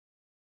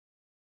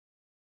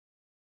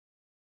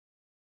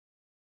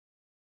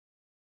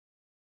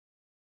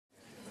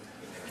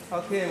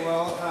Okay,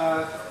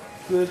 well,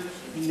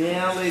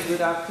 nearly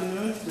good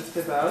afternoon, just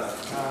about.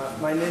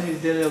 My name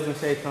is Dele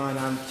Ogunseyitan, and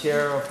I'm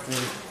chair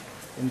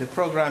of the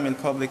program in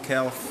public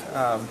health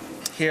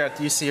here at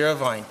UC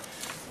Irvine.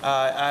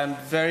 I'm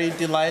very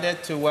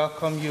delighted to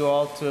welcome you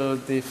all to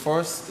the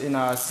first in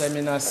our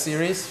seminar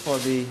series for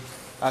the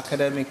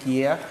academic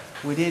year.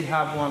 We did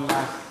have one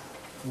last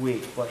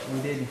week, but we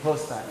didn't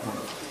host that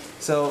one.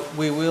 So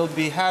we will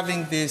be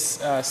having these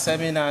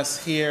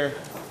seminars here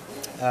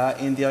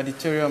in the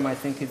auditorium. I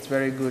think it's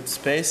very good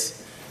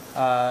space.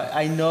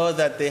 I know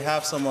that they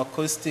have some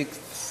acoustic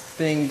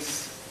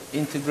things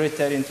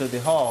integrated into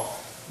the hall,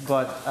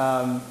 but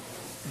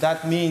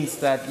that means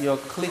that you're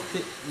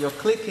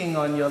clicking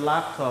on your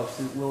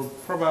laptops, it will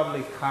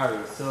probably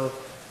carry. So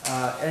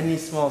any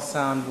small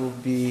sound will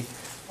be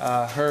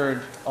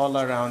heard all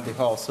around the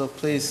hall. So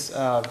please,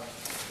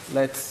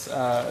 let's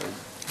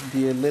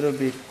be a little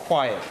bit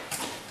quiet.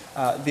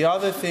 The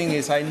other thing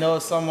is, I know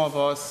some of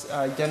us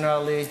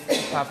generally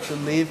have to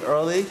leave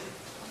early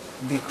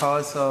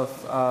because of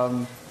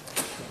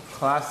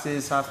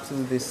classes after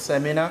this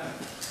seminar.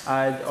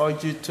 I'd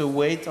urge you to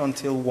wait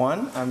until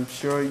 1. I'm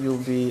sure you'll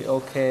be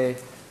okay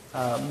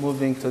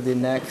moving to the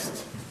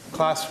next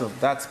classroom.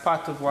 That's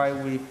part of why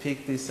we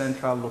picked the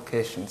central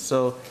location.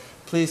 So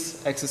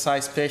please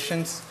exercise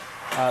patience.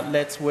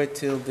 Let's wait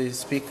till the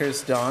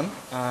speaker's done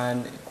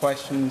and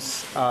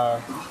questions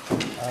are,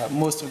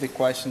 most of the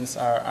questions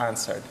are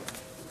answered.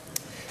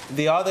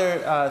 The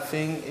other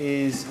thing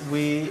is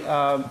we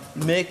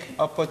make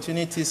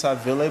opportunities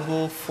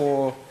available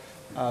for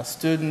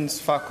students,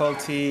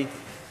 faculty,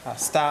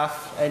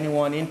 staff,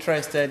 anyone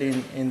interested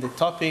in the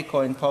topic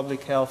or in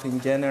public health in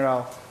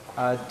general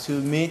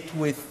to meet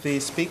with the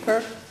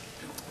speaker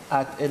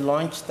at a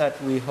lunch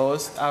that we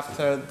host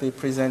after the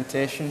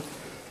presentation.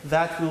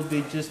 That will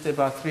be just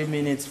about 3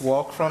 minutes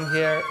walk from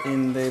here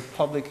in the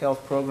Public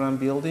Health Program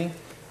building,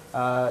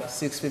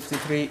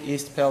 653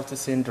 East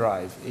Pelterson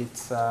Drive.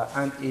 It's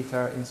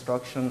Anteater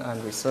Instruction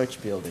and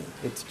Research Building.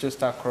 It's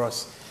just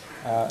across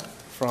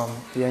from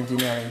the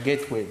Engineering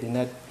Gateway,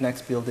 the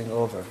next building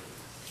over.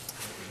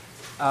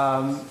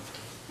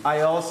 I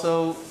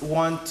also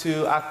want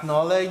to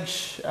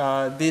acknowledge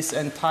this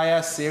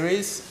entire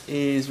series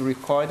is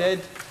recorded,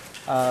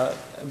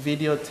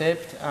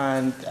 videotaped,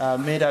 and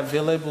made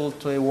available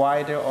to a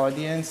wider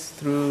audience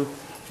through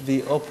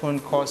the Open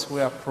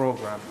Courseware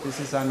program. This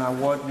is an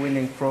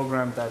award-winning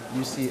program that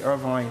UC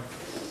Irvine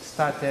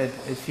started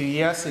a few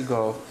years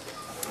ago,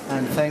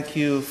 and thank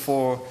you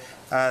for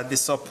the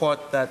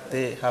support that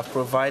they have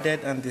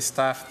provided and the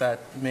staff that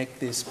make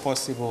this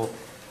possible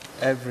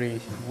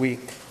every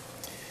week.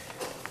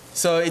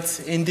 So it's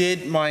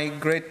indeed my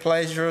great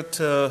pleasure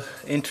to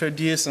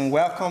introduce and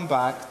welcome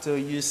back to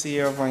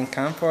UC Irvine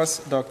campus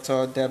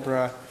Dr.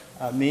 Deborah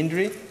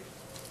Mindry.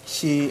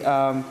 She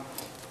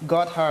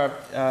got her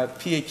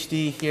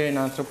PhD here in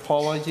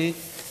anthropology,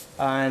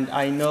 and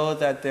I know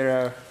that there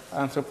are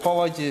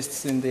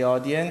anthropologists in the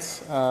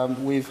audience.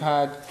 We've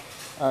had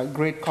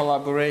great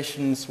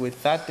collaborations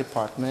with that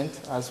department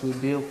as we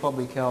build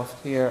public health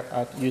here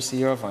at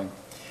UC Irvine.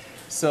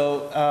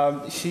 So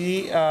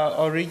she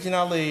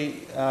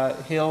originally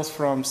hails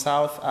from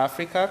South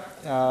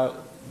Africa,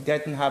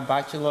 getting her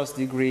bachelor's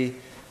degree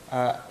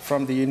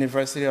from the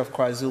University of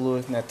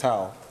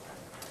KwaZulu-Natal.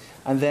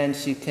 And then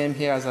she came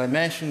here, as I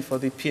mentioned, for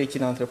the PhD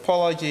in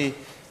anthropology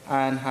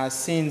and has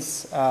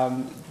since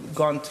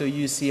gone to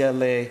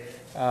UCLA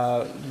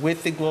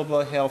with the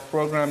Global Health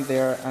Program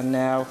there and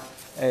now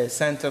a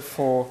Center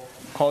for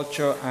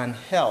Culture and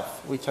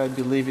Health, which I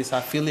believe is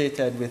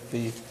affiliated with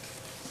the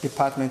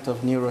Department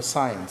of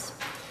Neuroscience.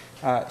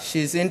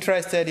 She's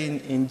interested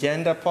in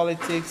gender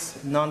politics,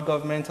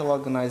 non-governmental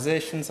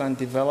organizations and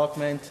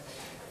development,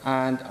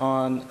 and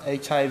on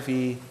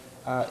HIV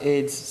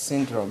AIDS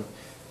syndrome.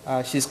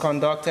 She's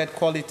conducted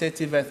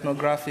qualitative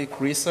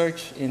ethnographic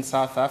research in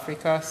South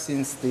Africa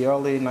since the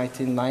early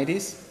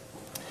 1990s,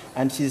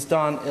 and she's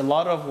done a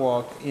lot of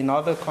work in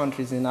other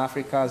countries in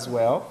Africa as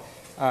well,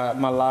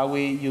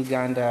 Malawi,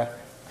 Uganda,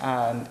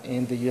 and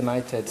in the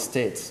United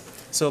States.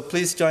 So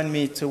please join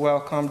me to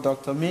welcome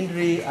Dr.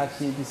 Mindry as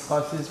she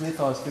discusses with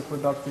us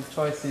reproductive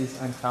choices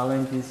and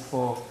challenges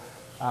for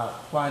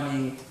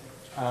planning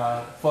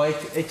for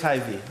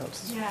HIV.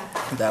 Yeah.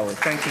 That way.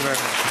 Thank you very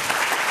much.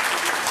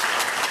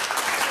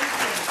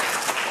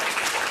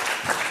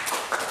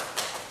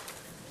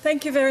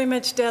 Thank you very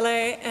much,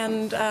 Dele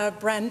and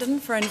Brandon,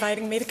 for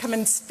inviting me to come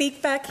and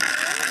speak back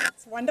here.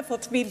 It's wonderful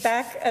to be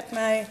back at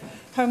my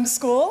home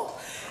school.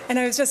 And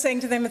I was just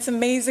saying to them, it's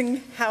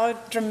amazing how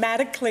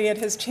dramatically it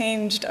has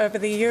changed over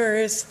the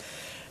years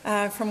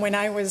from when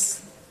I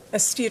was a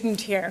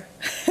student here.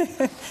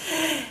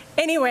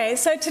 Anyway,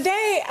 so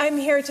today I'm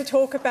here to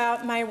talk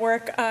about my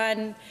work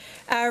on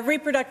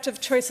reproductive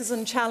choices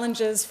and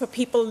challenges for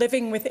people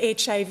living with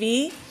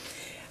HIV.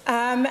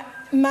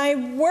 My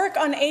work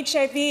on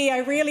HIV, I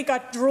really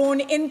got drawn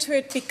into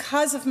it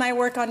because of my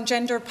work on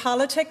gender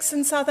politics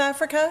in South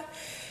Africa.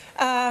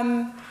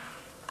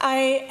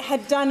 I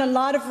had done a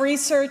lot of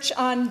research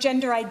on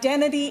gender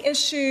identity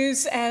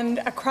issues and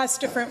across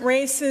different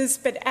races,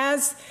 but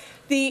as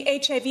the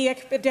HIV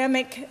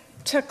epidemic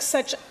took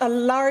such a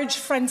large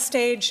front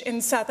stage in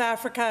South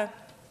Africa,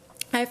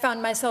 I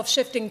found myself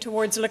shifting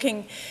towards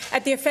looking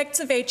at the effects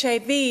of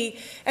HIV.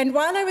 And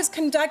while I was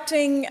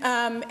conducting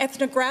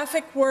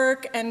ethnographic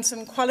work and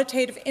some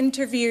qualitative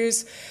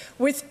interviews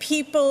with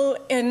people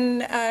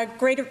in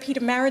greater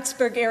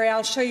Pietermaritzburg area,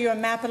 I'll show you a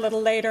map a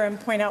little later and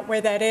point out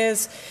where that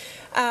is,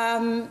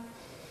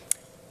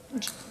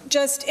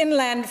 just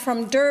inland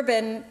from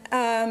Durban,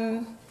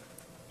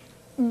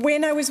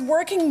 when I was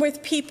working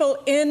with people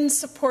in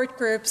support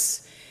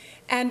groups,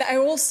 and I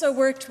also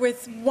worked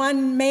with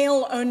one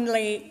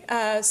male-only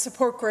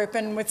support group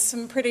and with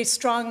some pretty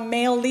strong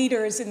male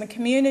leaders in the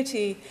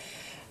community.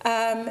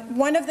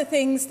 One of the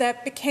things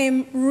that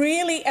became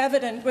really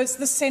evident was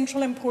the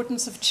central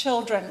importance of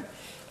children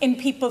in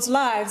people's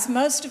lives.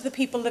 Most of the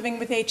people living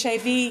with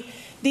HIV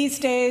these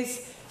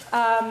days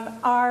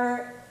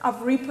are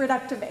of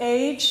reproductive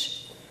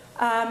age,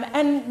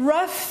 and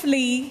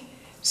roughly,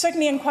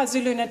 certainly in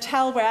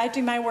KwaZulu-Natal, where I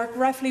do my work,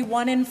 roughly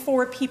 1 in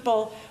 4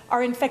 people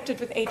are infected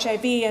with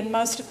HIV, and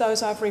most of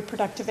those are of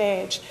reproductive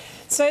age.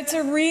 So it's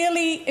a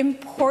really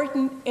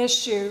important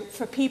issue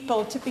for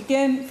people to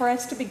begin, for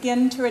us to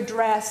begin to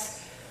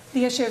address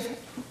the issue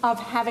of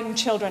having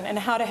children and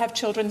how to have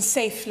children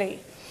safely.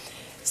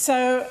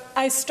 So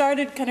I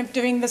started kind of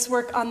doing this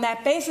work on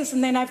that basis,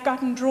 and then I've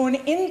gotten drawn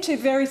into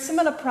very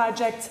similar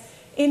projects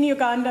in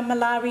Uganda,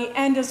 Malawi,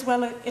 and as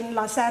well in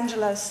Los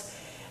Angeles.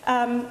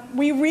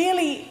 We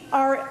really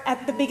are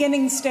at the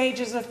beginning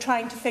stages of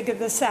trying to figure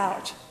this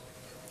out.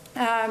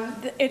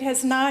 It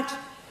has not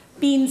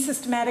been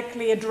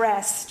systematically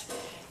addressed.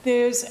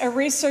 There's a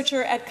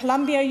researcher at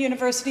Columbia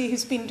University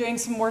who's been doing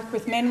some work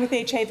with men with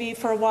HIV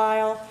for a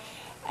while,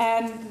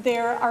 and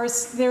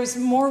there's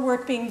more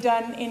work being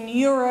done in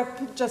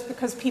Europe just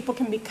because people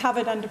can be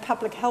covered under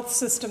public health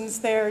systems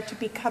there to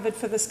be covered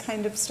for this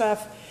kind of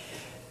stuff.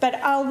 But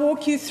I'll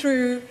walk you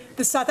through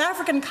the South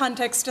African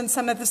context and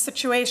some of the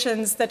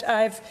situations that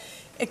I've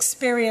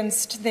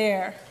experienced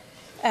there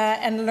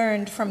and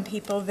learned from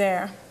people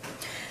there.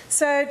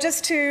 So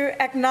just to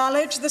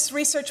acknowledge, this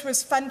research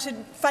was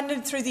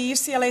funded through the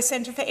UCLA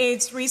Center for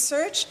AIDS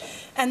Research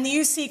and the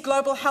UC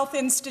Global Health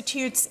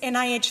Institute's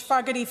NIH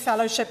Fogarty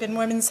Fellowship in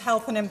Women's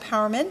Health and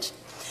Empowerment.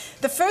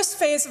 The first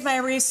phase of my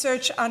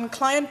research on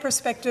client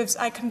perspectives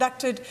I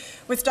conducted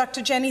with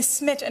Dr. Jenny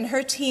Smith and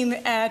her team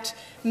at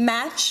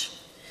Match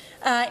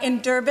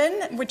in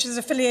Durban, which is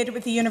affiliated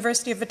with the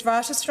University of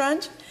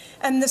Witwatersrand.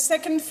 And the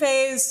second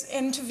phase,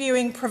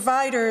 interviewing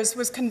providers,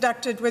 was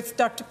conducted with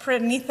Dr.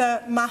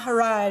 Pranitha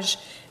Maharaj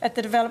at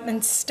the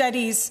Development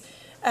Studies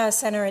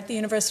Center at the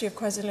University of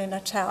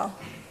KwaZulu-Natal.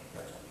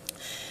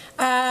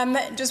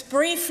 Just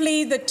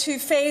briefly, the two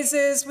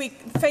phases.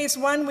 Phase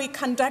 1, we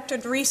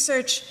conducted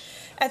research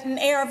at an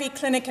ARV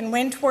clinic in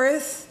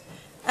Wentworth,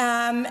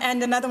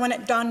 and another one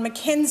at Don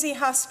McKenzie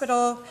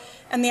Hospital,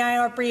 and the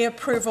IRB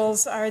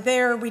approvals are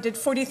there. We did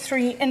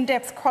 43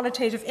 in-depth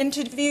qualitative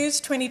interviews,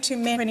 22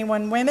 men,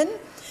 21 women.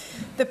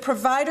 The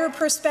provider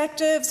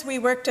perspectives, we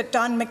worked at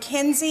Don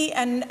McKenzie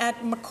and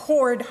at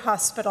McCord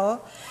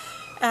Hospital,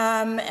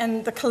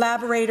 and the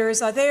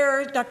collaborators are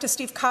there. Dr.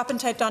 Steve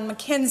Carpenter at Don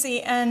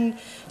McKenzie and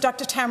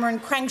Dr. Tamarin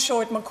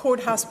Crankshaw at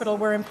McCord Hospital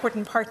were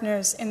important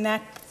partners in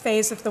that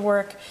phase of the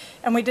work.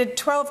 And we did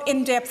 12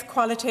 in-depth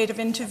qualitative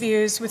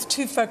interviews with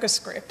 2 focus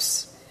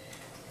groups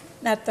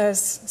at those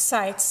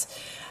sites.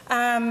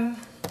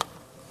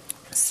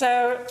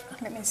 So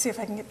let me see if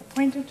I can get the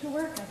pointer to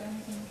work. I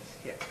don't even...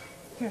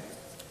 Here.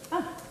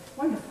 Ah,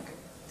 wonderful.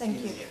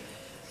 Thank you.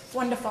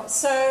 Wonderful.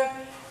 So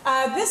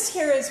this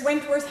here is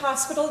Wentworth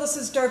Hospital. This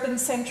is Durban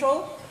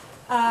Central.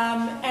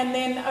 And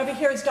then over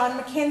here is Don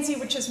McKenzie,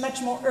 which is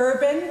much more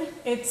urban.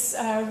 It's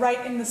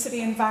right in the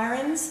city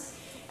environs.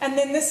 And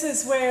then this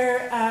is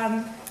where,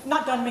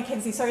 not Don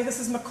McKenzie, sorry, this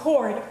is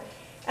McCord.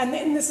 And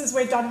then this is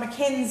where Don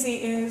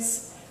McKenzie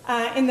is.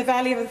 In the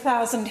Valley of a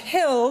Thousand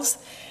Hills.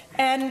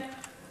 And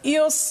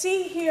you'll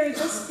see here,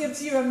 this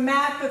gives you a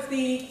map of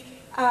the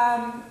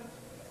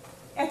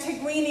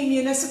eThekwini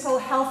Municipal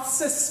Health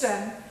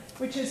System,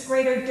 which is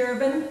Greater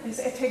Durban, is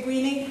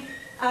eThekwini.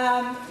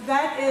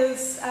 That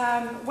is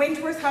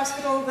Wentworth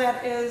Hospital,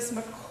 that is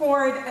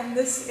McCord, and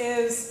this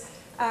is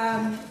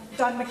Don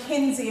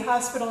McKenzie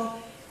Hospital.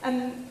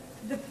 And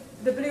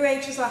the blue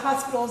H's are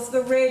hospitals,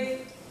 the red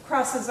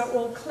crosses are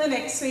all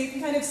clinics, so you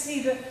can kind of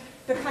see the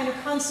kind of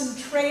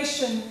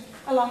concentration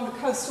along the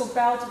coastal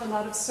belt of a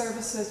lot of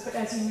services, but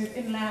as you move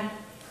inland,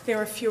 there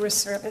are fewer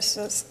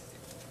services.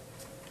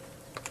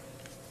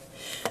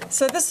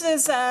 So this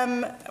is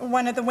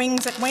one of the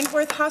wings at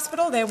Wentworth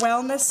Hospital, their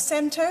wellness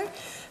center.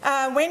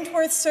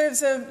 Wentworth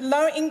serves a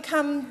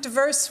low-income,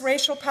 diverse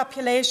racial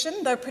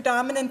population, though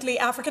predominantly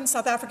African.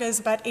 South Africa is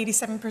about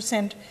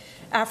 87%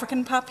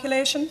 African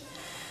population.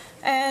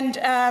 And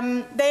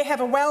they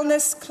have a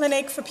wellness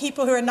clinic for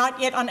people who are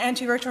not yet on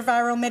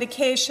antiretroviral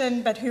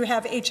medication but who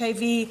have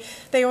HIV.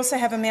 They also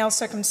have a male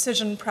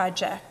circumcision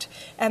project.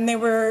 And they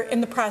were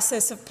in the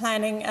process of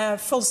planning a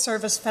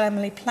full-service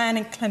family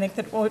planning clinic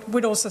that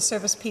would also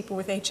service people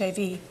with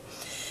HIV.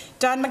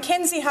 Don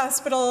Mackenzie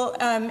Hospital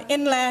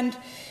inland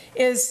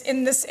is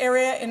in this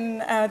area in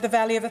the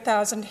Valley of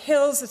 1,000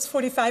 Hills. It's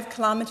 45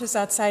 kilometers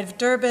outside of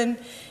Durban.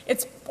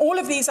 All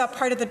of these are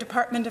part of the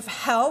Department of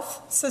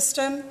Health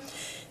system.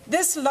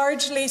 This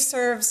largely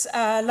serves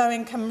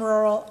low-income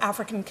rural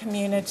African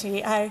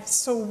community. I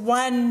saw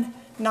one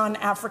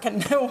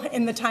non-African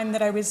in the time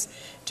that I was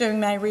doing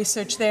my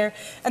research there,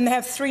 and they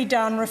have 3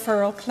 down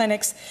referral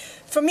clinics.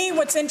 For me,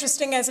 what's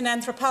interesting as an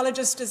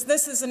anthropologist is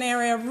this is an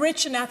area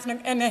rich in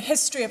a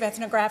history of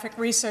ethnographic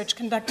research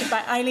conducted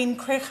by Eileen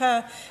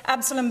Kreger,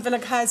 Absalom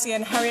Vilakazi,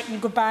 and Harriet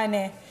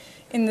Ngubane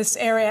in this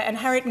area. And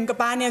Harriet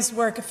Ngubane's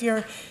work, if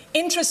you're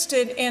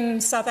interested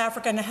in South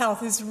African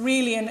health, is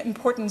really an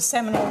important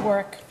seminal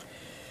work.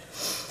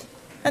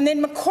 And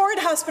then McCord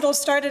Hospital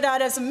started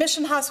out as a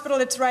mission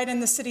hospital. It's right in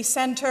the city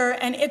center,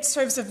 and it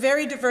serves a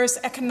very diverse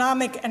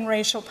economic and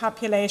racial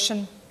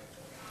population.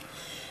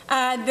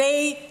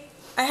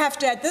 I have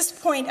to, at this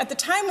point, at the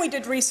time we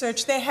did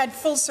research, they had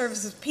full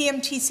services,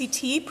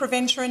 PMTCT,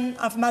 Prevention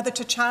of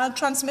Mother-to-Child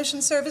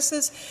Transmission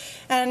Services,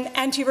 and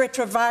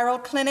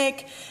antiretroviral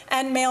clinic,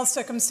 and male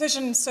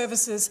circumcision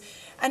services.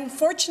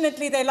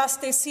 Unfortunately, they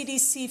lost their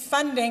CDC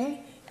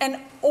funding, and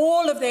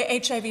all of their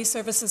HIV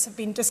services have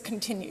been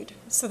discontinued.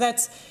 So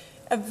that's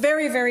a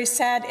very, very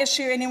sad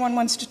issue. Anyone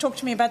wants to talk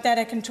to me about that,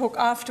 I can talk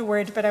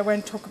afterward, but I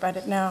won't talk about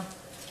it now.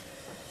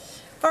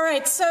 All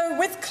right, so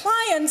with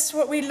clients,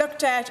 what we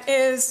looked at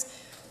is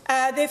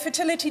their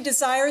fertility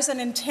desires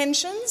and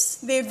intentions,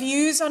 their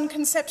views on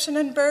conception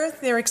and birth,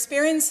 their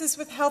experiences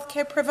with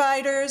healthcare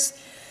providers,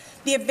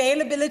 the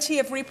availability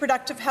of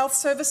reproductive health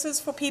services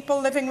for people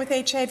living with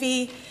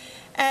HIV,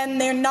 and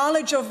their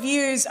knowledge or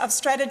views of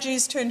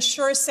strategies to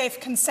ensure safe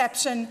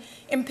conception,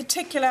 in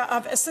particular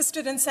of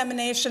assisted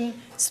insemination,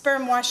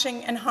 sperm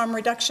washing, and harm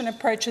reduction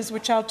approaches,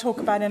 which I'll talk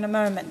about in a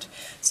moment.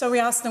 So we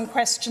asked them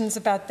questions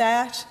about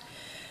that.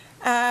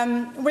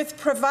 With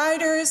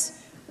providers,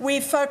 we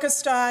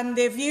focused on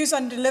their views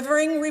on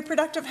delivering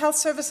reproductive health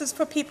services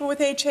for people with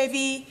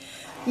HIV,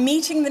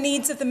 meeting the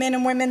needs of the men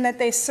and women that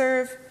they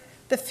serve,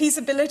 the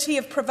feasibility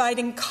of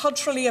providing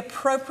culturally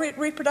appropriate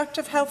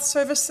reproductive health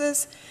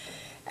services,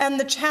 and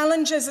the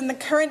challenges in the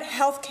current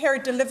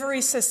healthcare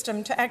delivery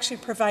system to actually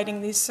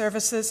providing these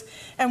services,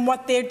 and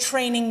what their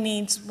training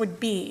needs would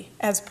be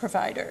as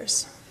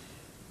providers.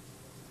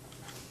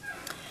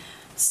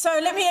 So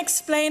let me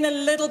explain a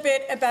little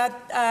bit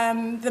about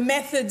the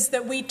methods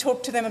that we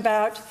talk to them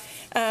about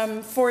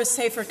for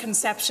safer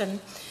conception.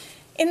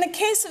 In the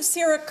case of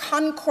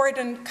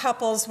seroconcordant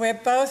couples where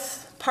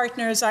both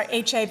partners are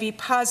HIV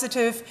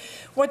positive,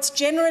 what's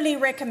generally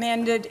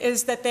recommended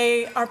is that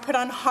they are put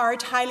on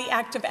hard, highly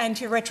active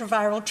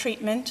antiretroviral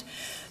treatment,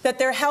 that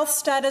their health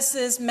status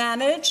is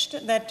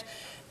managed, that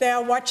they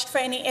are watched for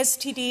any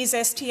STDs,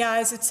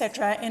 STIs,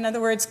 etc. In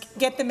other words,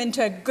 get them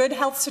into a good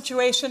health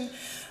situation.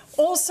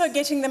 Also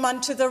getting them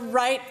onto the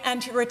right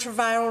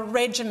antiretroviral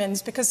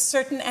regimens, because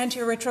certain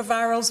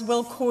antiretrovirals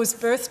will cause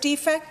birth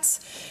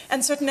defects,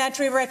 and certain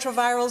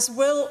antiretrovirals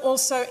will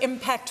also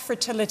impact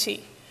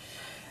fertility.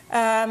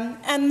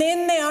 And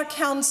then they are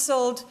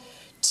counseled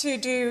to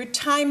do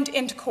timed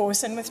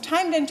intercourse. And with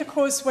timed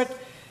intercourse, what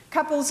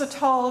couples are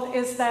told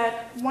is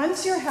that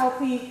once you're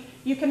healthy,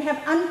 you can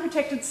have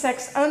unprotected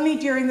sex only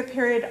during the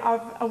period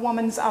of a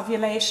woman's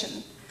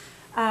ovulation.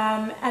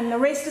 And the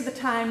rest of the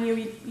time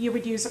you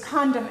would use a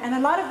condom. And a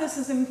lot of this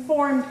is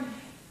informed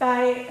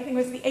by, I think it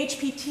was the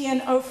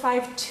HPTN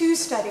 052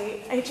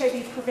 study,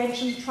 HIV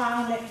Prevention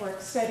Trial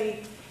Network study,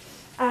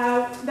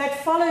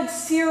 that followed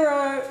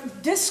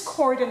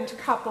serodiscordant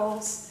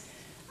couples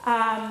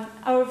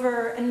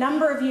over a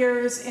number of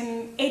years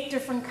in 8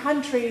 different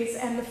countries.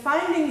 And the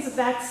findings of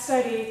that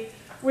study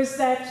was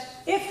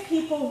that if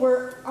people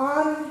were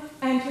on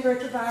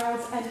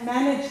antiretrovirals and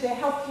managed, their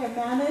healthcare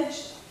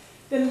managed,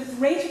 the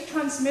rate of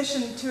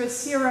transmission to a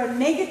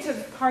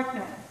seronegative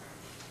partner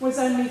was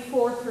only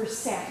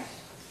 4%.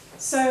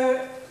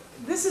 So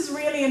this is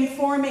really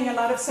informing a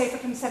lot of safer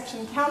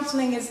conception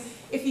counseling, is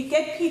if you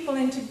get people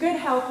into good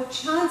health, the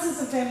chances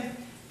of them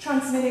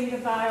transmitting the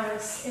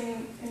virus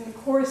in the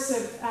course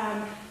of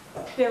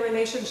their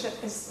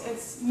relationship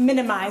is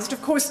minimized.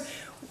 Of course,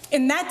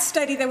 in that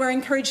study, they were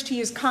encouraged to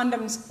use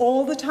condoms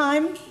all the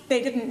time.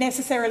 They didn't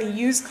necessarily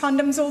use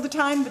condoms all the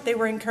time, but they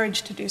were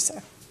encouraged to do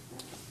so.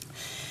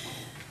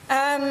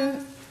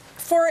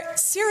 For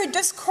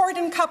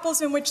serodiscordant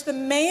couples in which the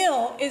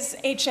male is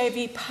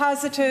HIV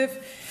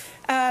positive,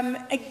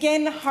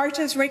 again, HART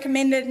is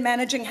recommended,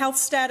 managing health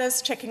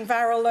status, checking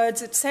viral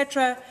loads,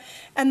 etc.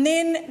 And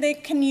then they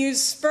can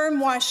use sperm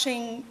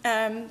washing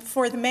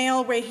for the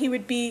male, where he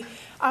would be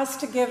asked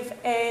to give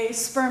a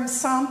sperm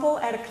sample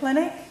at a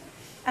clinic,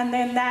 and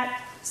then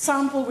that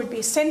sample would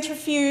be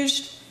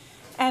centrifuged,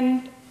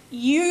 and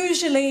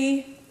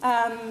usually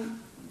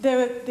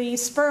the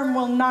sperm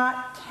will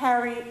not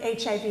carry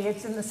HIV.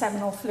 It's in the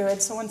seminal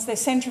fluid. So once they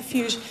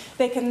centrifuge,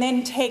 they can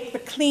then take the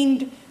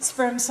cleaned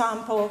sperm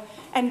sample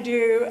and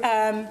do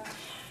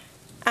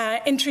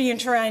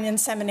intrauterine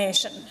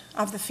insemination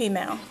of the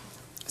female.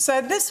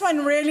 So this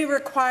one really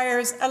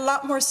requires a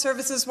lot more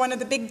services. One of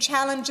the big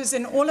challenges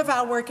in all of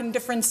our work in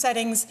different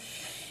settings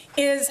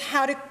is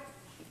how to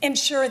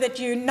ensure that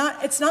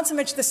it's not so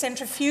much the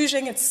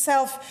centrifuging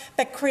itself,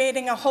 but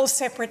creating a whole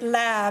separate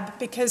lab,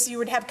 because you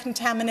would have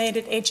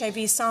contaminated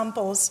HIV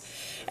samples.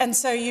 And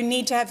so you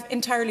need to have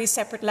entirely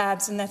separate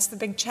labs, and that's the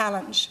big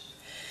challenge.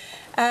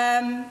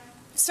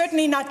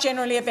 Certainly not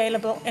generally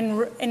available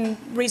in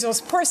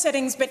resource-poor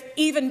settings, but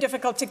even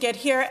difficult to get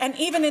here. And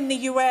even in the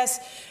US,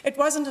 it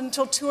wasn't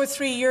until 2 or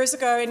 3 years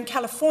ago in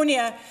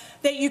California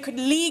that you could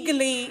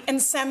legally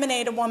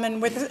inseminate a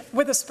woman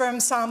with a sperm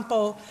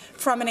sample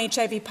from an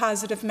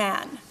HIV-positive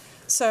man.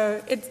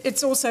 So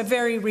it's also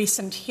very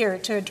recent here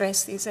to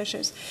address these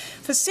issues.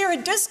 For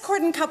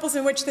serodiscordant couples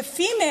in which the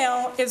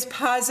female is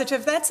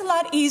positive, that's a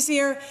lot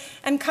easier,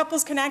 and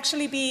couples can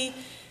actually be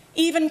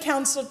even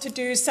counseled to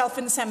do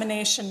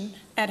self-insemination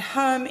at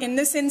home. In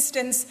this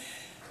instance,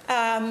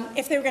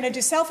 if they were going to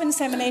do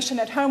self-insemination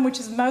at home, which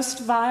is most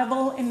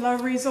viable in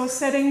low-resource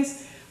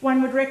settings,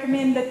 one would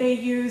recommend that they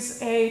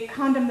use a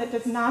condom that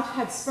does not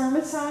have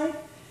spermicide.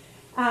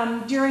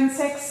 During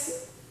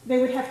sex,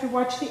 they would have to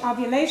watch the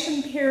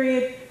ovulation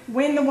period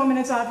when the woman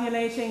is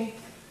ovulating.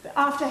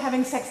 After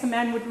having sex, the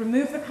man would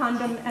remove the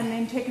condom and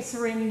then take a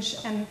syringe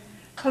and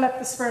pull up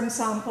the sperm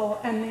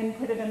sample and then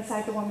put it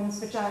inside the woman's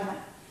vagina.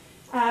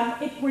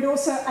 It would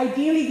also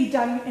ideally be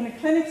done in a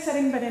clinic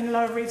setting, but in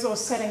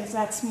low-resource settings,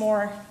 that's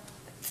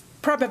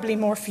probably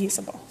more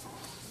feasible.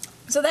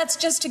 So that's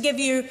just to give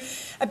you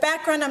a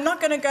background. I'm not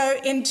going to go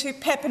into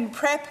PEP and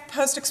PrEP,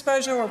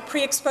 post-exposure or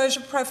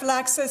pre-exposure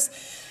prophylaxis.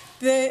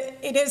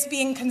 It is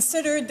being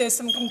considered. There's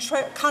some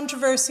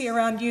controversy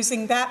around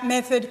using that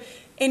method.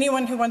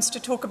 Anyone who wants to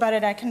talk about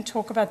it, I can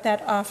talk about that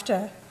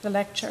after the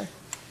lecture.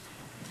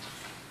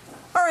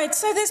 All right,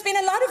 so there's been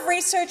a lot of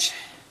research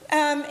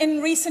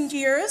in recent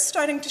years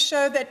starting to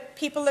show that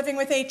people living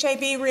with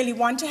HIV really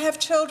want to have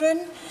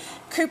children.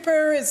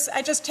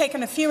 I've just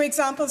taken a few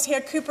examples here.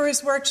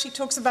 Cooper's work, she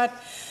talks about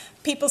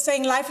people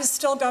saying life is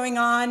still going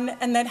on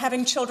and that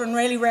having children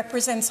really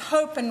represents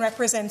hope and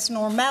represents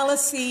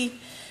normalcy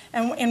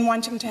in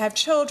wanting to have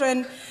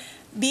children.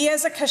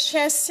 Bieza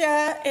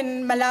Kashesya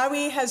in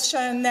Malawi has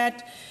shown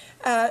that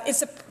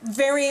it's a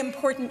very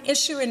important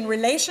issue in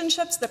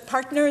relationships, that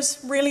partners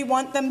really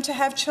want them to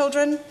have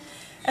children.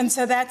 And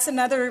so that's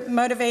another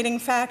motivating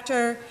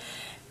factor.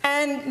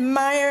 And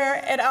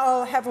Meyer et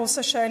al. Have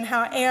also shown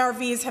how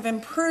ARVs have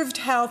improved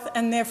health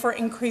and therefore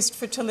increased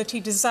fertility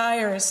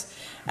desires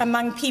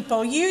among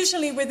people.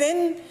 Usually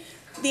within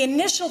the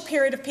initial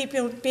period of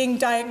people being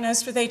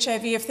diagnosed with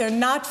HIV, if they're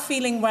not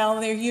feeling well,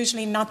 they're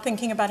usually not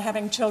thinking about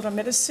having children.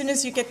 But as soon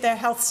as you get their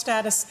health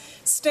status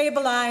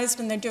stabilized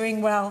and they're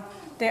doing well,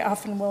 they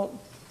often will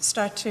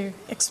start to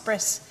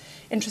express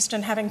interest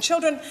in having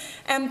children.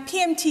 And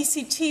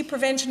PMTCT,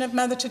 prevention of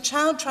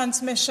mother-to-child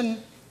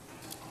transmission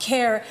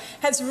care,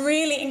 has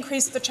really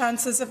increased the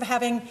chances of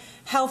having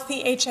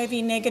healthy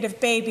HIV-negative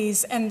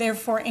babies and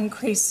therefore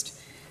increased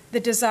the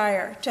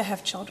desire to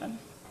have children.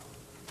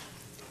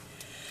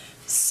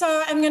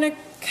 So I'm going to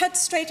cut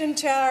straight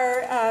into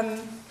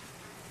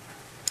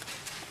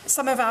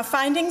some of our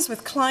findings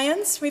with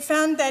clients. We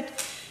found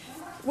that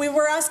we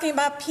were asking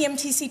about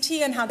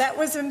PMTCT and how that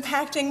was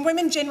impacting.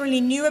 Women generally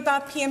knew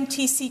about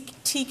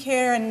PMTCT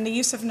care and the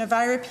use of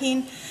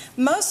nevirapine.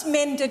 Most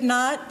men did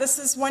not. This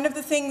is one of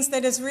the things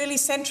that is really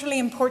centrally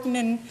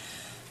important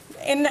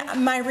in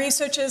my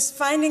research, is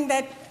finding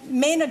that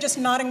men are just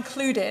not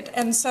included.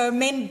 And so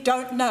men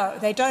don't know.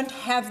 They don't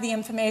have the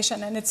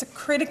information. And it's a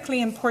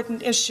critically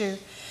important issue.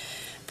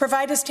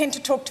 Providers tend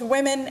to talk to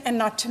women and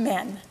not to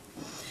men.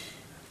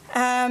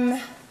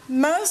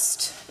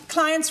 Most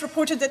clients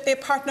reported that their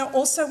partner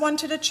also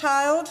wanted a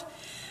child,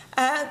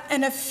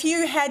 and a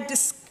few had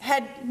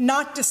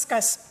not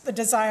discussed the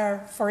desire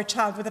for a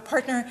child with a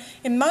partner.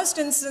 In most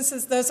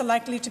instances, those are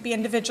likely to be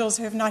individuals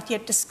who have not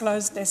yet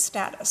disclosed their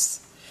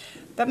status.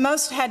 But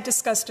most had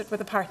discussed it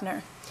with a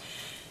partner.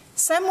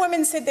 Some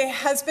women said their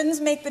husbands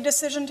make the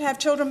decision to have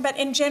children, but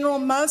in general,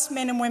 most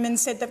men and women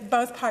said that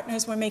both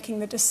partners were making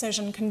the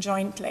decision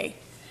conjointly.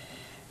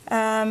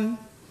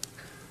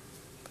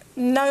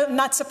 No,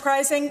 not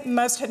surprising,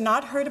 most had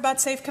not heard about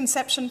safe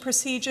conception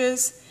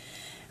procedures.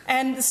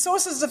 And the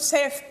sources of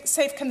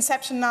safe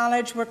conception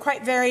knowledge were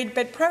quite varied,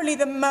 but probably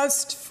the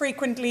most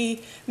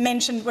frequently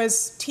mentioned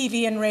was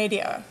TV and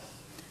radio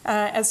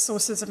as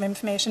sources of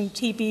information,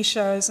 TV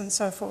shows and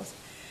so forth.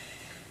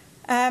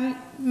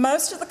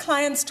 Most of the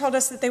clients told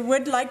us that they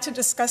would like to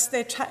discuss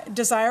their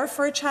desire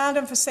for a child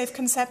and for safe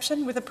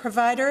conception with a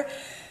provider.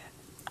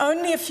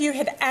 Only a few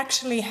had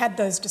actually had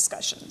those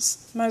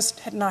discussions. Most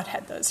had not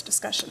had those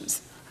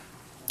discussions.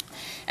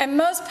 And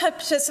most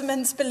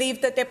participants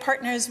believed that their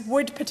partners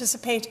would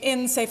participate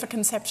in safer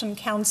conception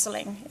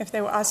counseling if they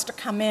were asked to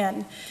come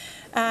in.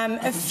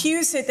 A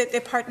few said that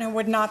their partner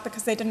would not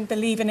because they didn't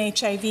believe in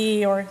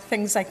HIV or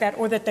things like that,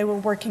 or that they were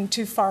working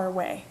too far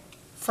away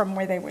from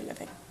where they were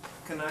living.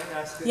 Can I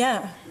ask you?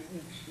 Yeah.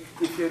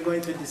 If you're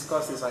going to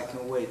discuss this, I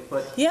can wait.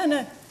 But yeah,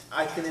 no.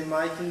 I can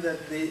imagine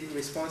that the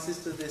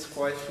responses to these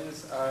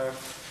questions are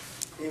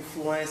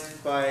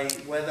influenced by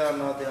whether or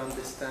not they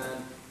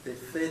understand the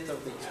fate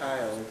of the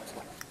child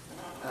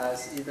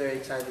as either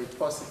HIV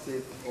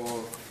positive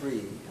or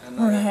free. And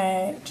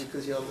right.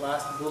 Because your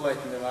last bullet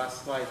in the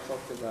last slide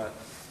talked about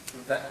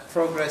that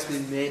progress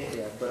being made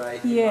here, but I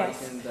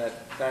imagine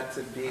that that's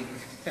a big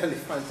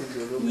elephant in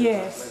the room.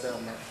 Yes. Whether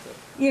or not so.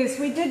 Yes,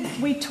 we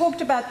did. We talked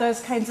about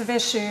those kinds of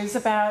issues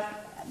about,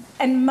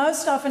 and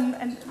most often,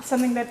 and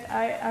something that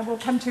I will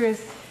come to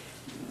is,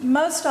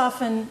 most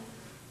often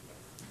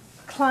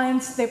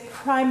clients, their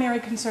primary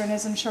concern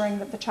is ensuring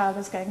that the child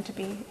is going to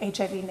be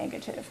HIV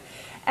negative.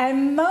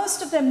 And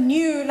most of them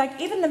knew, like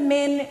even the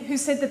men who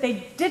said that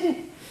they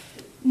didn't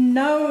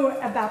know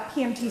about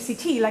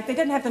PMTCT, like they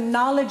didn't have the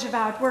knowledge of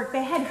how it worked,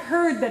 they had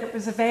heard that it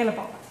was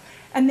available.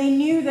 And they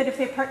knew that if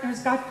their partners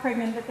got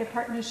pregnant, that their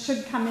partners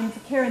should come in for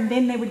care, and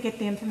then they would get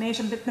the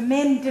information. But the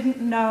men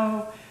didn't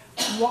know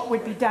what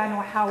would be done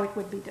or how it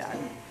would be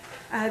done.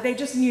 They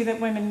just knew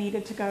that women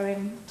needed to go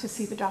in to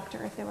see the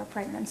doctor if they were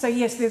pregnant. So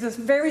yes, there's this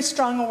very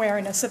strong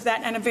awareness of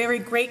that and a very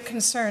great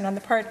concern on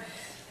the part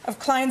of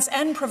clients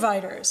and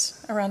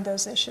providers around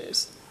those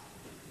issues.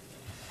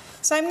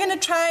 So I'm going to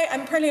try,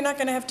 I'm probably not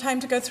going to have time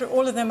to go through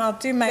all of them. I'll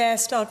do my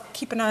best. I'll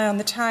keep an eye on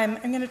the time.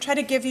 I'm going to try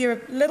to give you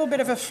a little bit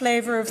of a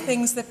flavor of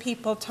things that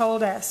people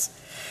told us.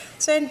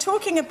 So in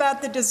talking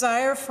about the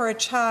desire for a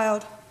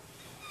child,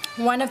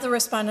 one of the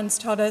respondents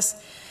told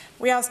us,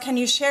 we asked, can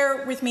you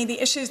share with me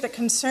the issues that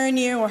concern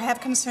you or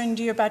have concerned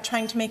you about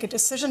trying to make a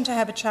decision to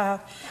have a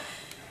child?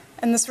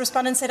 And this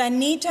respondent said, I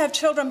need to have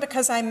children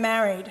because I'm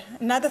married.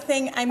 Another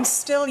thing, I'm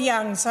still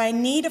young, so I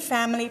need a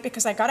family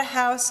because I got a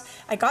house,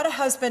 I got a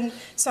husband,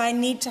 so I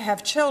need to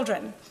have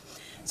children.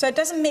 So it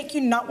doesn't make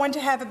you not want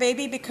to have a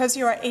baby because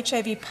you are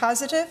HIV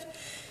positive.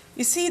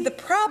 You see, the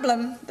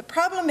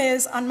problem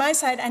is, on my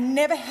side, I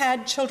never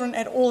had children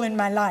at all in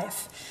my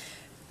life.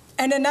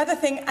 And another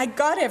thing, I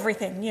got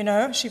everything, you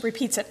know, she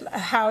repeats it, a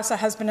house, a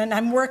husband, and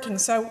I'm working.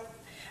 So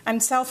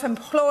I'm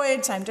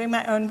self-employed, so I'm doing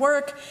my own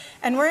work.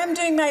 And where I'm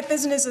doing my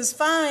business is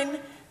fine.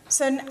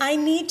 So I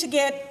need to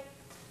get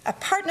a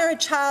partner, a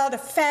child, a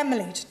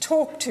family to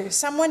talk to,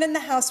 someone in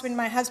the house when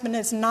my husband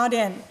is not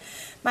in.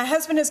 My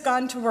husband has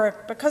gone to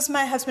work. Because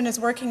my husband is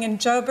working in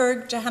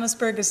Joburg,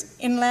 Johannesburg is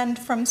inland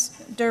from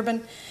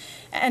Durban,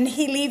 and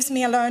he leaves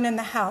me alone in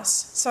the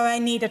house. So I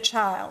need a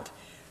child.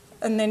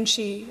 And then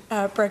she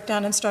broke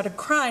down and started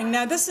crying.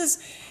 Now, this is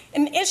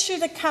an issue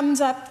that comes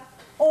up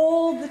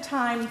all the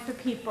time for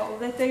people,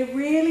 that they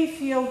really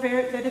feel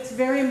that it's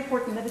very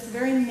important, that it's the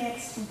very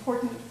next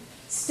important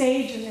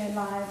stage in their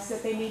lives,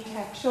 that they need to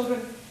have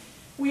children.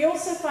 We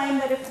also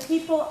find that if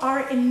people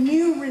are in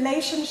new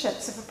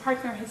relationships, if a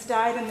partner has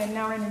died and they're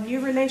now in a new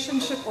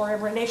relationship, or a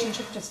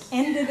relationship just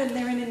ended and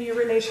they're in a new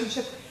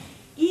relationship,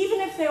 even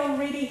if they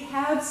already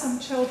had some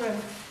children,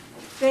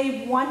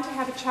 they want to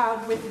have a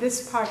child with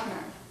this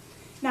partner.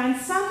 Now, in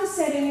some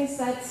settings,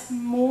 that's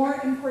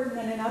more important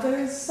than in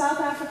others. South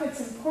Africa,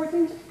 it's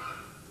important.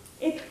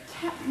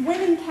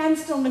 Women can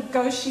still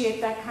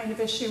negotiate that kind of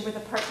issue with a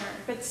partner.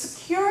 But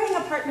securing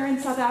a partner in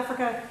South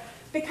Africa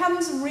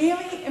becomes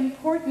really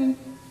important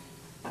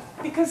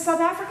because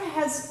South Africa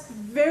has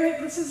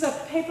this is a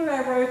paper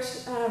I wrote,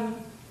 I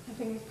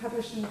think it was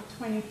published in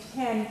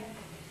 2010,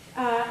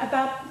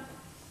 about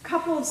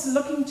couples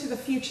looking to the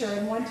future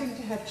and wanting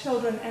to have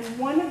children. And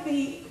one of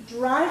the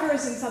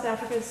drivers in South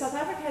Africa is South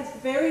Africa has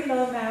very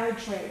low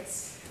marriage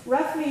rates.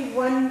 Roughly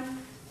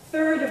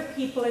 1/3 of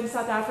people in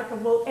South Africa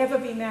will ever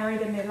be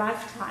married in their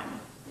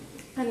lifetime.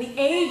 And the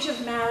age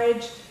of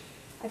marriage,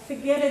 I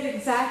forget it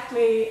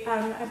exactly,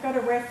 I've got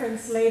a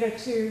reference later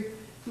to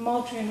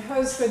Moultrie and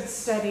Hosegood's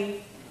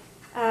study.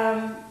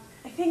 I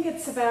think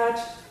it's about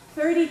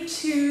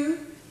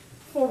 32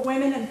 for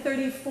women and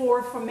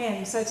 34 for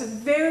men. So it's a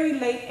very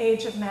late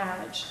age of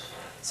marriage.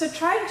 So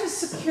trying to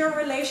secure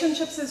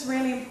relationships is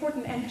really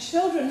important, and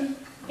children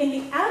in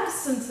the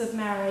absence of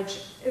marriage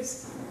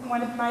is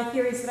one of my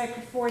theories that I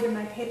put forward in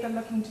my paper,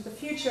 Looking to the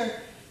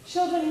Future.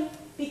 Children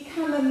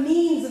become a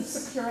means of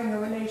securing a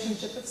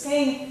relationship, of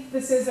saying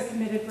this is a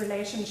committed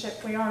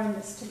relationship, we are in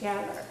this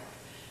together.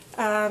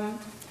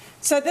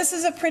 So this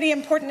is a pretty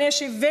important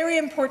issue, very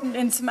important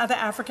in some other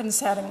African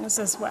settings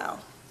as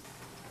well.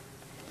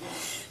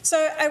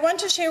 So I want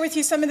to share with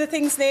you some of the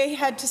things they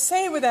had to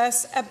say with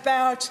us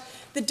about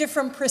the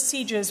different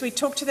procedures. We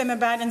talked to them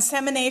about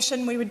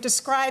insemination. We would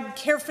describe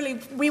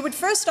carefully. We would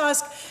first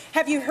ask,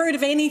 have you heard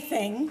of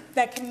anything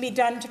that can be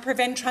done to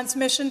prevent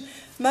transmission?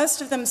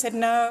 Most of them said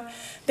no.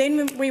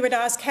 Then we would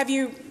ask,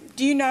 do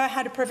you know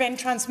how to prevent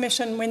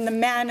transmission when the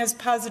man is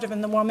positive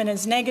and the woman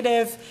is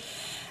negative?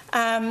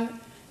 Sorry,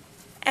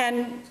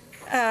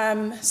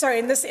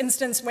 in this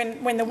instance,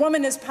 when the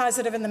woman is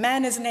positive and the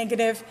man is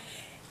negative.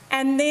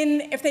 And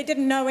then, if they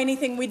didn't know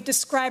anything, we'd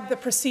describe the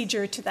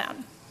procedure to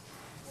them.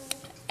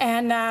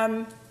 And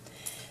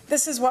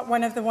this is what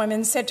one of the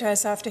women said to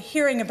us after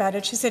hearing about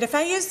it. She said, if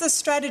I use this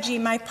strategy,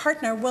 my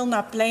partner will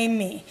not blame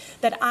me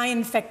that I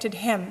infected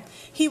him.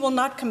 He will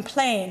not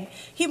complain.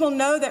 He will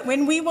know that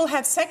when we will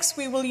have sex,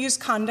 we will use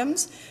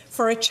condoms.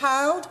 For a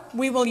child,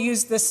 we will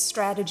use this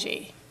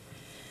strategy.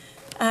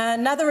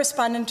 Another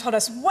respondent told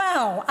us,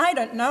 wow, I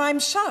don't know, I'm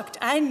shocked.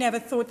 I never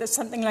thought that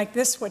something like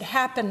this would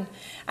happen.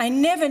 I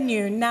never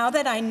knew. Now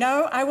that I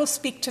know, I will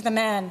speak to the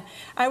man.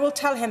 I will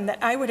tell him that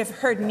I would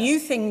have heard new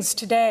things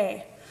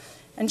today.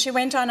 And she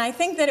went on, I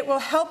think that it will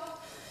help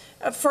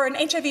for an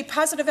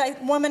HIV-positive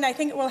woman, I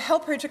think it will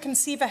help her to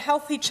conceive a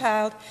healthy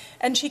child,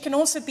 and she can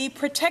also be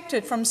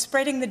protected from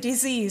spreading the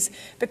disease,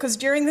 because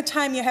during the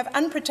time you have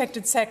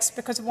unprotected sex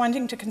because of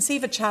wanting to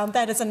conceive a child,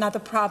 that is another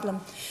problem.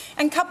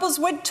 And couples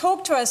would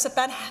talk to us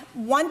about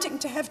wanting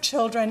to have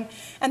children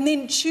and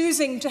then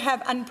choosing to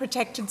have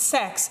unprotected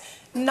sex,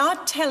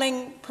 not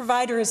telling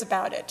providers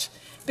about it,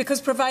 because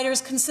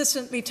providers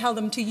consistently tell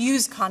them to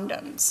use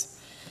condoms.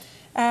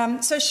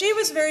 So she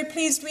was very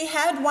pleased. We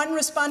had one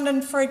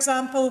respondent, for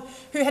example,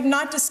 who had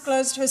not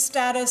disclosed her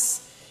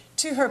status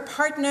to her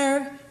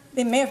partner.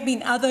 There may have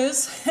been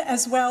others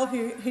as well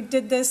who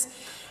did this.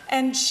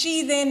 And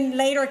she then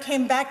later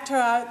came back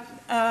to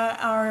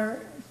our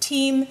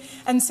team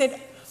and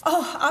said,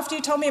 oh, after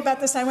you told me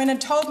about this, I went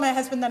and told my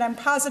husband that I'm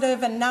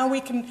positive, and now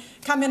we can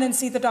come in and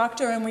see the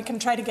doctor and we can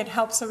try to get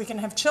help so we can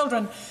have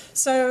children.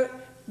 So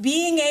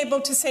being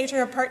able to say to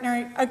her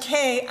partner,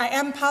 okay, I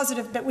am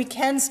positive, but we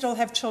can still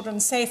have children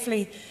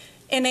safely,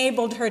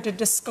 enabled her to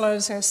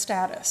disclose her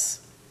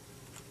status.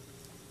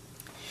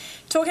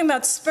 Talking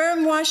about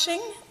sperm washing,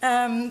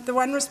 the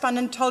one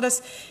respondent told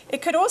us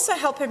it could also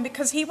help him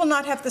because he will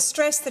not have the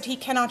stress that he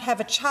cannot have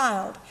a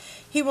child.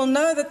 He will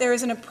know that there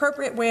is an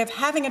appropriate way of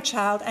having a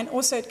child, and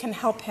also it can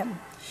help him.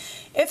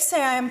 If,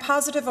 say, I am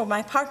positive or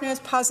my partner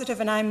is positive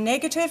and I'm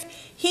negative,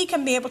 he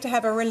can be able to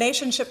have a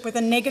relationship with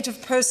a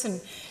negative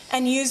person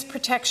and use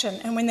protection.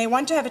 And when they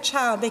want to have a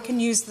child, they can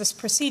use this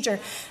procedure.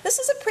 This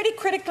is a pretty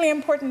critically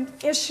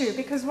important issue,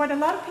 because what a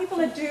lot of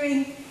people are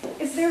doing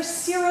is they're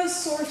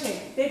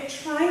serosorting. They're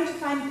trying to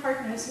find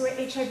partners who are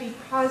HIV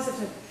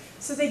positive,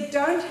 so they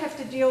don't have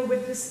to deal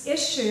with this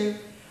issue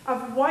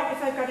of what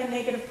if I've got a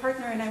negative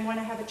partner and I want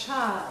to have a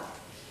child.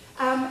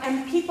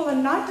 And people are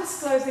not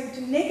disclosing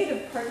to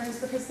negative partners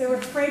because they're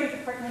afraid of the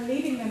partner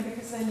leaving them,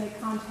 because then they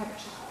can't have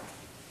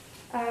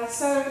a child.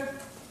 So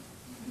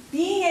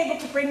being able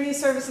to bring these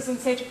services and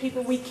say to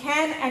people, we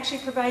can actually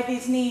provide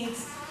these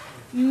needs,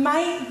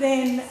 might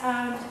then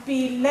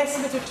be less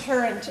of a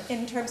deterrent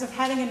in terms of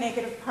having a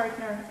negative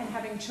partner and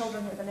having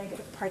children with a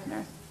negative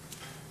partner.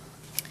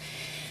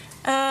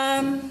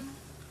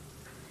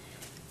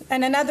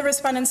 And another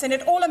respondent said,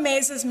 it all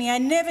amazes me. I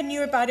never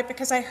knew about it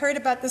because I heard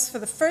about this for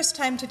the first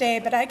time today,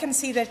 but I can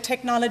see that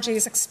technology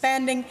is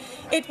expanding.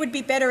 It would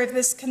be better if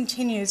this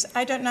continues.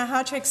 I don't know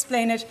how to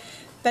explain it,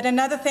 but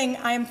another thing,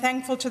 I am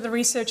thankful to the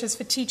researchers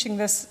for teaching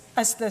us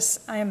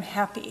this. I am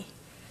happy.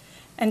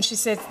 And she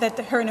said that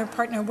her and her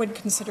partner would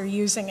consider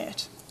using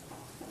it.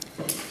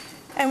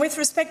 And with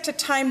respect to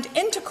timed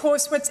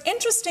intercourse, what's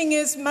interesting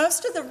is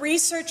most of the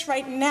research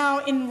right now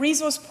in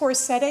resource-poor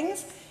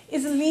settings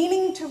is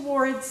leaning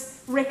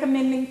towards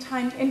recommending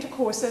timed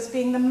intercourse as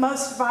being the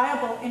most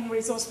viable in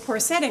resource-poor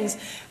settings.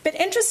 But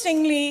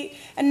interestingly,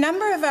 a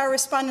number of our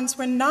respondents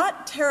were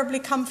not terribly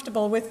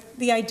comfortable with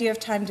the idea of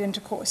timed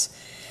intercourse.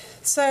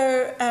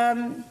 So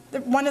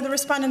one of the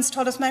respondents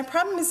told us, my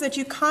problem is that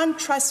you can't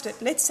trust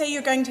it. Let's say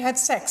you're going to have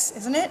sex,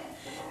 isn't it?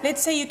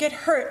 Let's say you get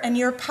hurt and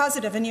you're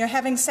positive and you're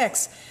having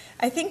sex.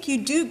 I think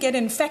you do get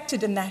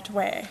infected in that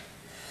way.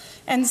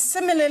 And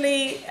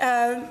similarly,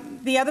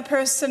 another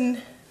person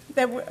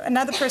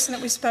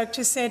that we spoke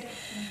to said,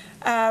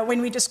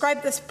 when we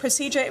describe this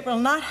procedure, it will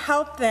not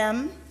help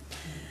them.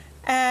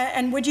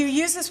 And would you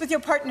use this with your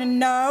partner?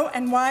 No.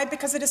 And why?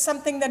 Because it is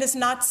something that is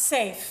not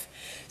safe.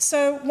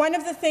 So one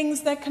of the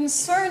things that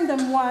concerned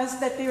them was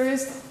that there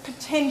is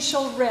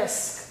potential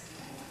risk.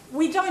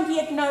 We don't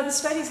yet know, the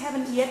studies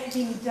haven't yet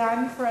been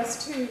done for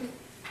us to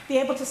be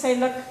able to say,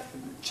 look,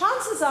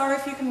 chances are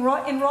if you can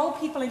enroll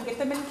people and get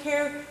them in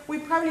care,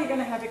 we're probably going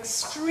to have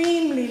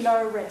extremely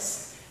low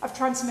risk of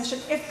transmission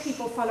if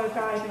people follow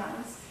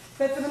guidelines.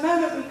 But for the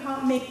moment, we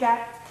can't make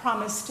that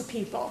promise to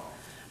people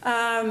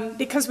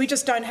because we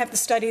just don't have the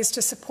studies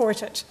to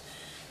support it.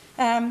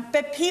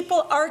 But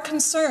people are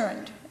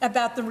concerned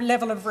about the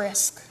level of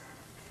risk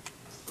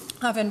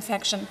of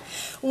infection.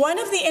 One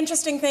of the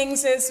interesting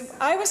things is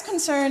I was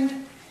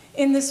concerned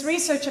in this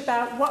research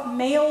about what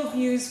male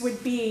views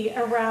would be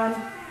around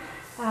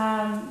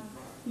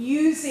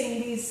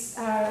using these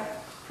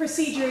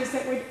procedures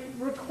that would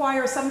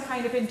require some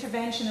kind of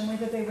intervention and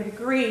whether they would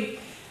agree.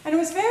 And it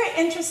was very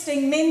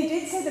interesting. Men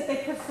did say that they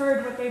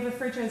preferred what they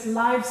refer to as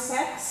live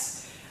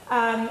sex.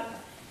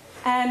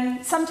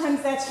 And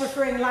sometimes that's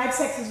live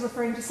sex is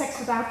referring to sex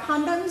without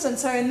condoms. And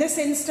so in this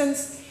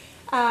instance,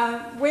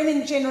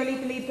 women generally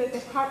believe that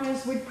their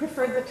partners would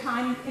prefer the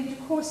timed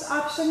intercourse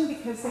option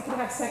because they could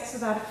have sex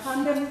without a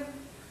condom.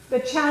 The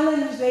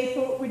challenge they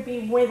thought would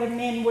be whether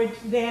men would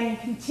then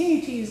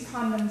continue to use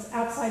condoms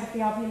outside of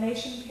the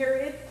ovulation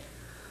period.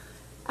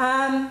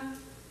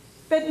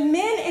 But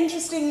men,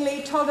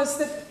 interestingly, told us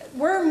that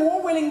we're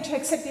more willing to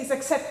accept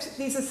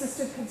these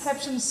assisted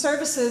conception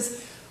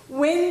services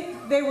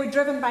when they were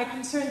driven by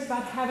concerns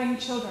about having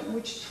children,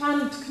 which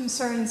trumped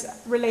concerns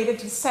related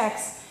to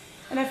sex.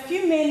 And a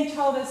few men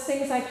told us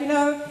things like, you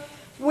know,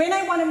 when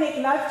I want to make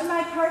love to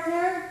my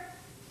partner,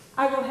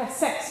 I will have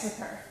sex with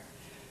her.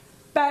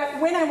 But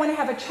when I want to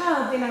have a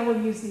child, then I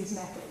will use these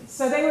methods.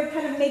 So they were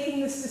kind of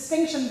making this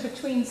distinction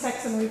between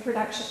sex and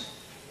reproduction.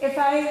 If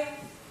I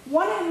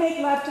want to make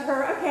love to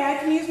her, okay, I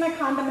can use my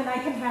condom and I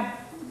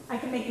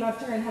can make love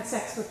to her and have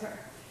sex with her.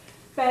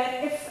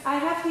 But if I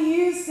have to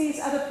use these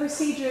other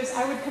procedures,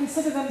 I would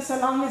consider them so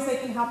long as they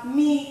can help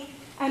me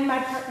and my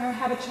partner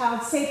have a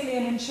child safely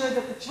and ensure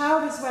that the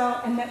child is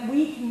well and that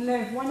we can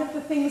live. One of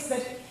the things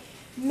that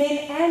men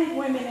and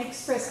women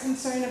express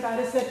concern about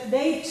is that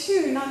they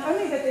too, not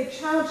only that their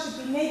child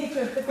should be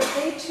negative, but that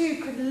they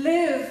too could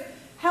live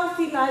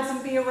healthy lives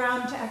and be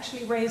around to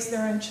actually raise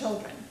their own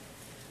children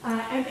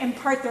and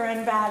impart their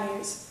own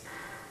values.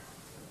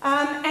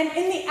 And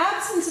in the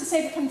absence of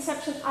safe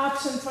conception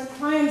options, what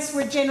clients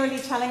were generally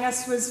telling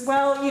us was,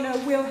 well, you know,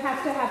 we'll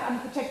have to have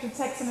unprotected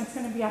sex and it's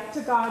going to be up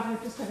to God.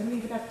 We're just going to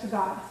leave it up to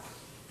God,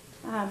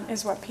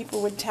 is what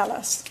people would tell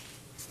us.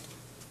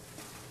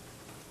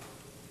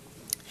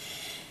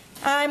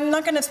 I'm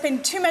not going to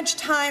spend too much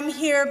time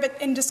here,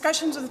 but in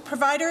discussions with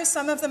providers,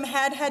 some of them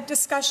had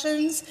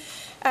discussions.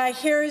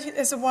 Here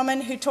is a woman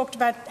who talked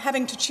about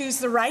having to choose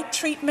the right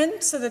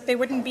treatment so that there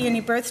wouldn't be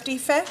any birth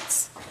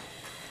defects.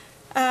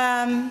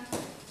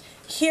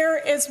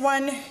 Here is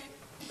one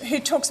who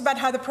talks about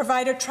how the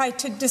provider tried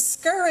to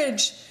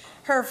discourage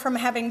her from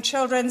having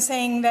children,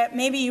 saying that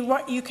maybe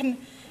you can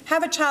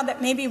have a child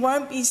that maybe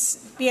won't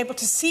be able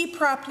to see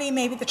properly,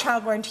 maybe the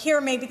child won't hear,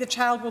 maybe the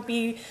child will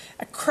be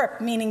a crip,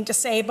 meaning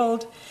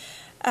disabled.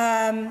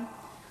 You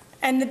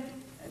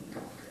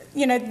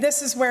know,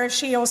 this is where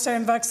she also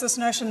invokes this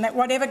notion that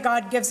whatever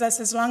God gives us,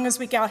 as long as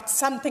we got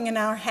something in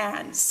our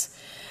hands.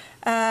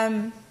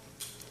 And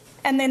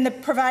then the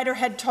provider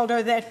had told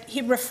her that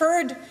he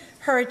referred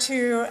her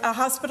to a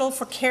hospital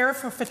for care,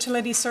 for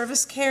fertility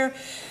service care,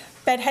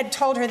 but had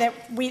told her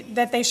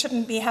that they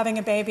shouldn't be having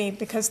a baby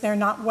because they're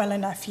not well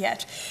enough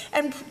yet.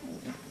 And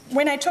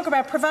when I talk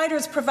about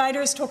providers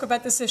talk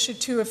about this issue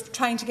too of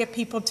trying to get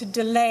people to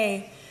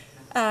delay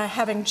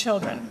having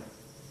children.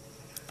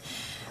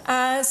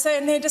 So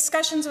in their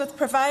discussions with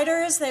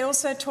providers, they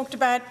also talked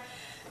about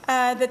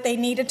that they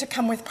needed to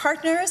come with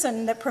partners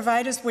and that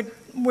providers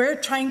were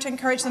trying to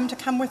encourage them to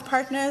come with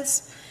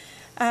partners.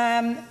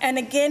 And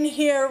again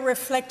here,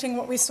 reflecting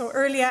what we saw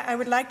earlier, I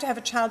would like to have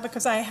a child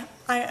because I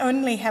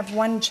only have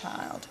one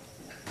child.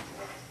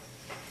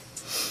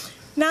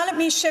 Now let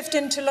me shift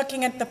into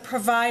looking at the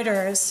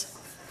providers.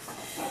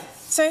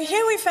 So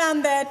here we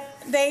found that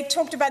they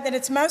talked about that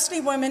it's mostly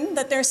women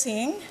that they're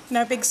seeing,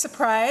 no big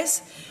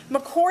surprise.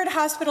 McCord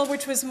Hospital,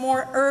 which was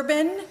more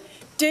urban,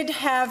 did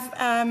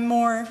have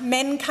more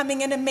men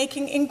coming in and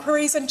making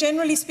inquiries, and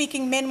generally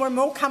speaking, men were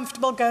more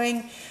comfortable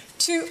going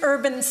to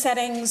urban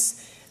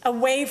settings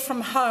away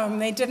from home.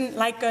 They didn't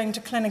like going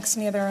to clinics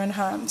near their own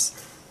homes.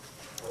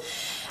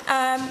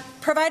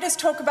 Providers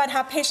talk about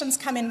how patients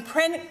come in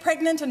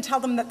pregnant and tell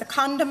them that the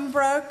condom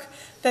broke,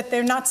 that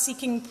they're not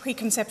seeking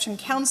preconception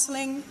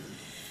counseling.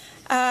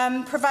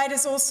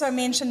 Providers also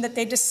mentioned that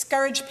they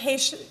discourage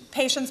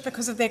patients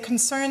because of their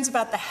concerns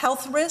about the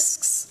health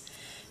risks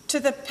to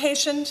the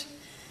patient.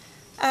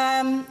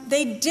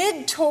 They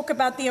did talk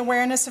about the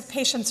awareness of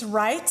patients'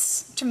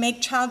 rights to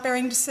make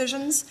childbearing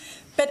decisions,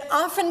 but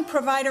often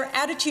provider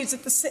attitudes,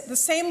 that the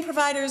same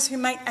providers who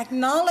might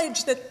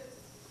acknowledge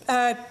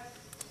that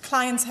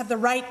clients have the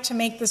right to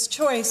make this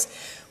choice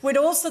would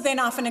also then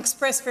often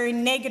express very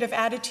negative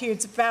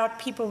attitudes about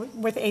people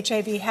with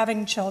HIV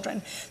having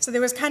children. So there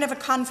was kind of a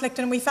conflict,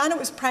 and we found it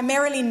was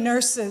primarily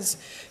nurses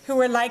who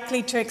were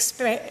likely to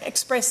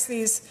express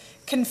these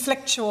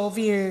conflictual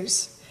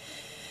views.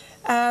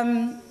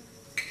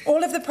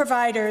 All of the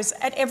providers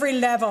at every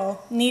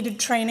level needed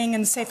training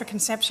in safer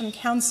conception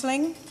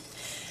counseling.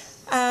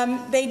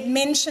 They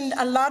mentioned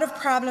a lot of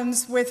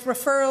problems with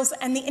referrals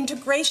and the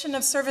integration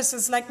of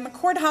services like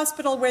McCord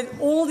Hospital, where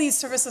all these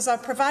services are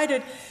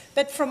provided,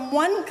 but from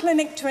one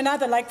clinic to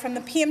another, like from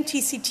the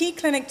PMTCT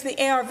clinic to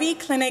the ARV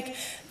clinic,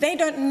 they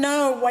don't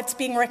know what's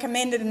being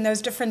recommended in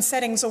those different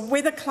settings or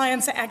whether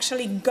clients are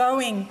actually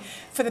going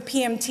for the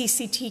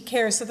PMTCT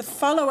care. So the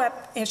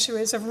follow-up issue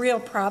is a real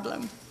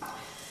problem.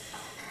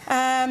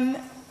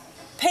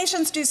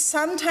 Patients do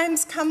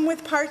sometimes come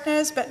with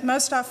partners, but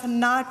most often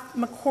not.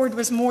 McCord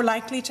was more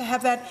likely to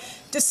have that.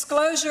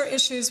 Disclosure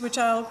issues, which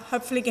I'll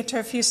hopefully get to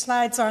a few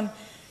slides on,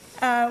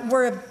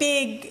 were a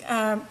big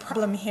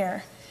problem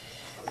here.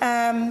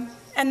 And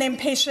then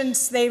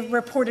patients, they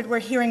reported, were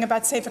hearing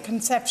about safer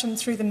conception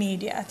through the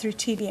media, through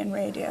TV and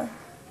radio.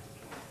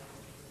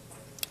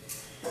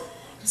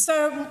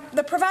 So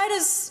the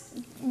providers,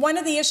 one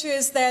of the issues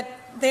is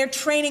that their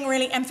training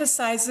really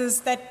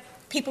emphasizes that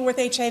people with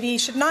HIV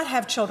should not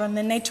have children,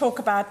 and they talk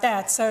about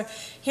that. So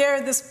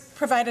here this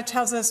provider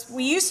tells us,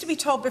 we used to be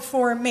told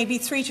before, maybe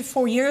 3 to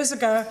 4 years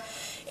ago,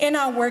 in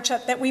our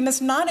workshop that we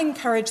must not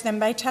encourage them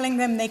by telling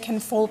them they can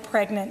fall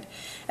pregnant,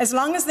 as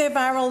long as their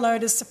viral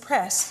load is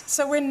suppressed.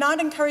 So we're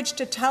not encouraged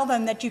to tell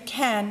them that you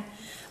can,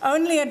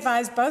 only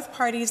advise both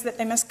parties that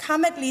they must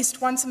come at least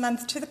once a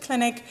month to the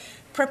clinic,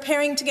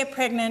 preparing to get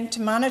pregnant,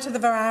 to monitor the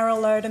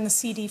viral load and the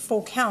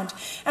CD4 count.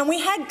 And we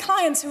had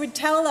clients who would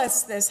tell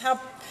us this,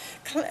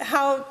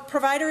 how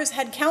providers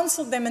had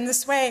counseled them in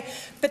this way,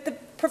 but the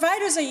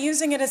providers are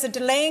using it as a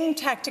delaying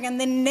tactic, and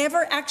they're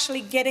never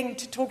actually getting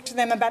to talk to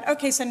them about,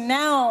 okay, so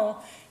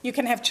now you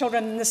can have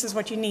children and this is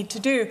what you need to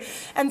do.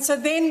 And so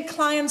then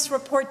clients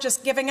report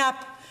just giving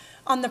up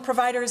on the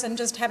providers and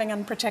just having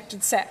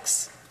unprotected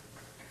sex.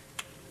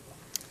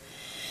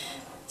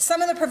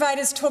 Some of the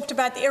providers talked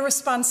about the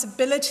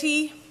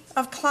irresponsibility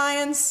of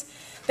clients.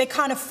 They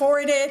can't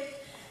afford it.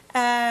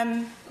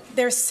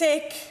 They're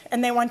sick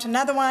and they want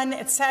another one.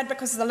 It's sad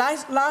because the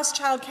last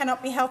child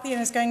cannot be healthy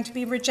and is going to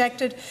be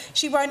rejected.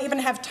 She won't even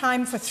have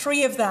time for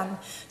 3 of them.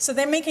 So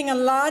they're making a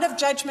lot of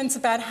judgments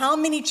about how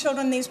many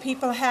children these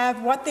people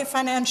have, what their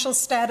financial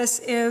status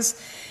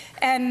is,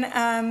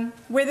 and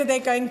whether they're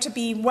going to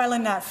be well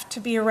enough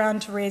to be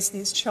around to raise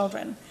these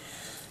children.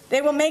 They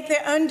will make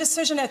their own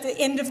decision at the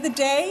end of the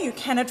day. You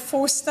cannot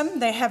force them.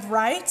 They have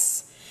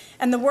rights.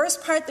 And the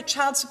worst part, the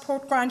child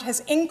support grant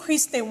has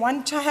increased. They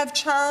want to have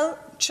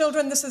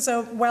children. This is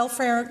a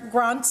welfare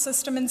grant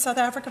system in South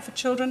Africa for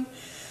children.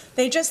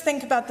 They just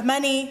think about the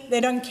money.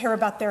 They don't care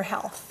about their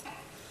health.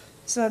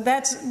 So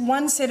that's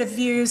one set of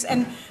views.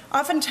 And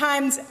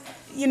oftentimes,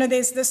 you know,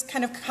 there's this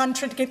kind of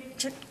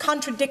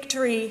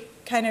contradictory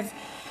kind of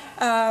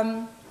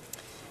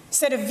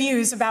set of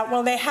views about,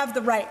 well, they have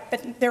the right,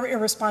 but they're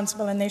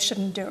irresponsible and they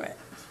shouldn't do it.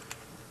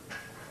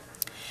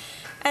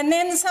 And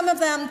then some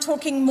of them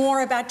talking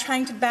more about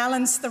trying to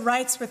balance the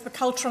rights with the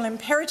cultural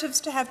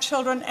imperatives to have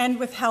children and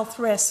with health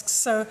risks.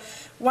 So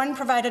one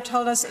provider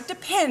told us it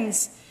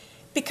depends,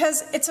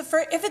 because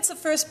if it's a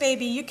first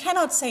baby, you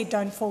cannot say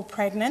don't fall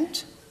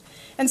pregnant.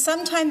 And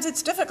sometimes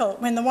it's difficult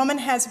when the woman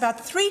has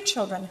about 3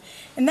 children.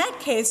 In that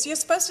case, you're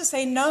supposed to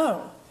say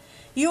no.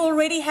 You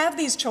already have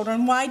these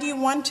children. Why do you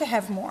want to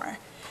have more?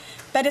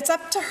 But it's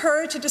up to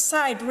her to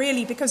decide,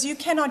 really, because you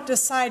cannot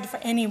decide for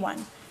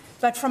anyone.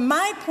 But from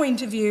my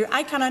point of view,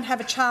 I cannot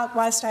have a child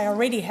whilst I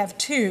already have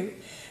 2.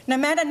 No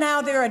matter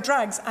now there are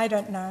drugs, I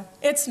don't know.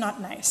 It's not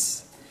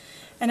nice.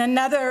 And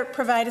another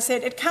provider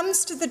said, it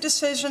comes to the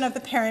decision of the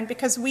parent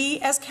because we,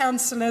 as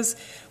counselors,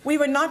 we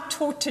were not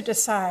taught to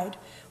decide.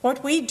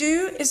 What we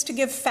do is to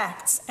give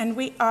facts, and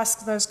we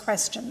ask those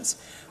questions.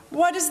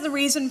 What is the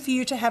reason for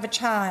you to have a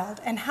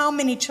child? And how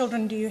many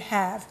children do you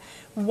have?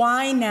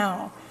 Why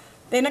now?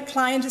 Then a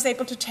client is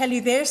able to tell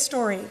you their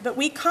story, but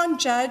we can't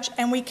judge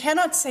and we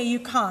cannot say you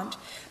can't,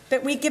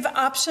 but we give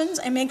options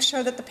and make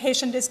sure that the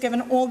patient is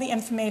given all the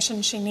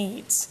information she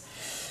needs.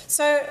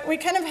 So we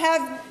kind of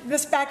have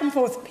this back and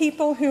forth,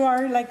 people who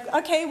are like,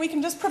 okay, we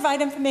can just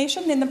provide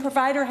information, then the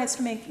provider has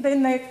to make,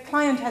 then the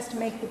client has to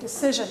make the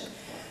decision.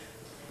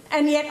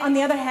 And yet, on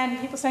the other hand,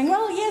 people saying,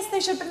 well, yes,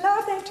 they should, but no,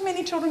 if they have too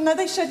many children, no,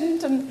 they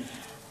shouldn't,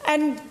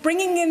 and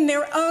bringing in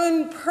their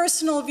own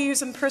personal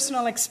views and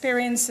personal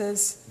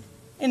experiences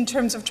in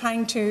terms of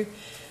trying to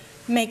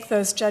make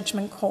those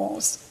judgment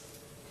calls.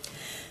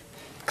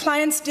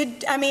 Providers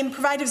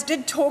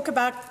did talk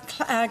about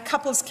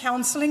couples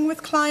counseling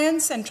with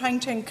clients and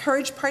trying to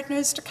encourage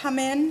partners to come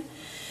in.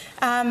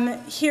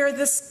 Here,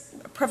 this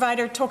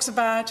provider talks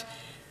about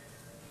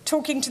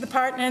talking to the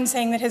partner and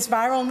saying that his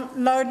viral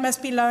load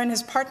must be low and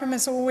his partner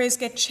must always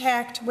get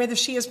checked whether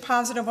she is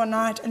positive or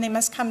not, and they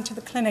must come to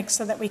the clinic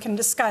so that we can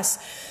discuss.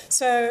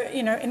 So,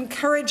 you know,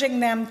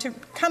 encouraging them to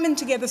come in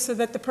together so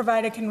that the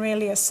provider can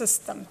really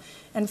assist them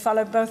and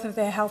follow both of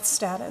their health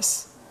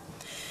status.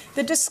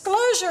 The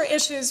disclosure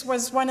issues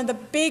was one of the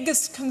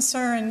biggest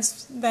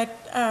concerns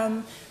that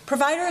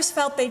providers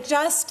felt they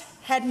just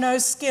had no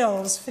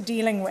skills for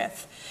dealing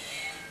with.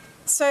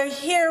 So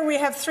here we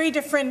have 3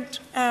 different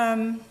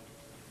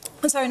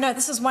sorry, no,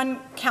 this is one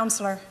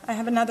counselor. I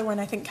have another one,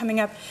 I think, coming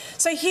up.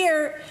 So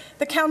here,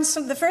 the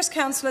first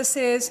counselor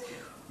says,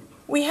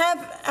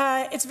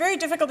 it's very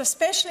difficult,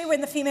 especially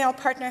when the female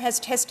partner has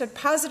tested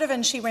positive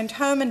and she went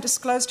home and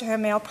disclosed to her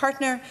male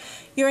partner.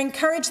 You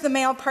encourage the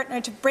female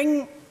partner to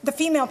bring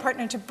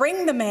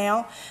the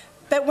male,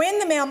 but when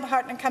the male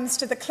partner comes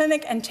to the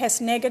clinic and tests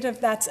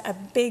negative, that's a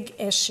big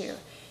issue.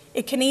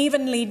 It can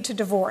even lead to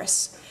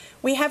divorce.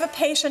 We have a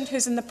patient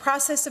who's in the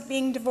process of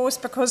being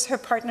divorced because her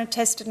partner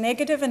tested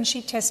negative and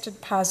she tested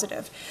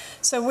positive.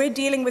 So we're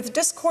dealing with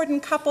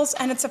discordant couples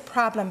and it's a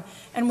problem.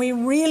 And we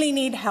really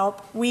need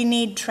help. We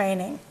need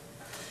training.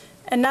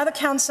 Another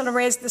counselor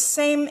raised the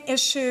same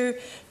issue,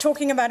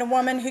 talking about a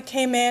woman who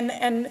came in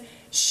and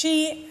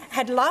she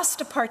had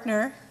lost a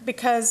partner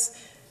because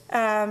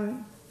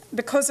of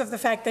the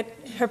fact that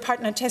her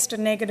partner tested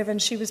negative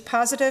and she was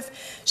positive.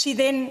 She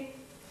then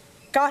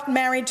got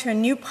married to a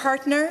new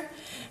partner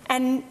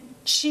and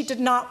she did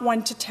not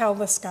want to tell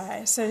this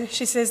guy. So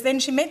she says, then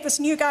she met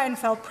this new guy and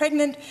fell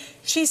pregnant.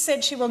 She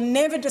said she will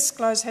never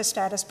disclose her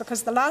status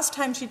because the last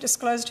time she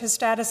disclosed her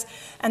status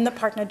and the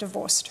partner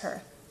divorced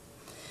her.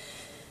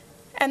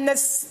 And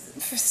this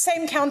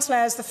same counselor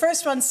as the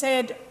first one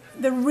said,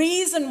 the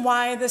reason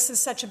why this is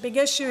such a big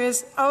issue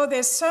is, oh,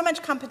 there's so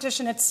much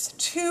competition, it's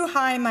too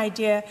high, my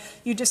dear.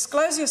 You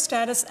disclose your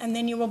status and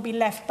then you will be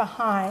left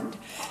behind.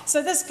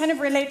 So this kind of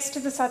relates to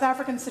the South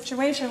African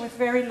situation with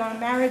very low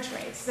marriage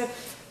rates, that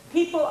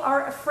people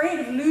are afraid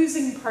of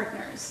losing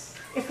partners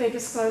if they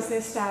disclose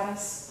their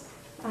status.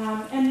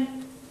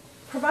 And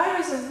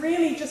providers are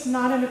really just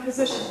not in a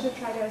position to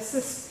try to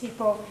assist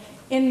people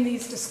in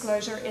these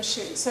disclosure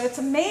issues. So it's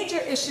a major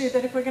issue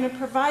that if we're going to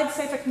provide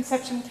safer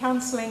conception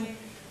counseling,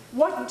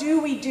 what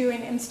do we do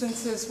in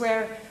instances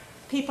where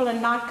people are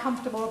not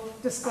comfortable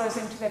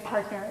disclosing to their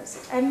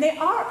partners? And there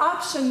are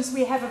options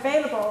we have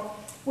available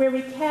where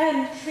we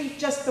can treat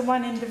just the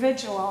one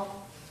individual,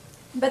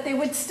 but there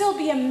would still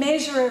be a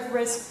measure of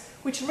risk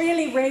which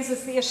really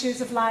raises the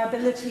issues of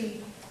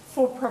liability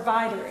for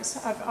providers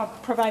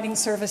of providing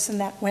service in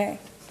that way.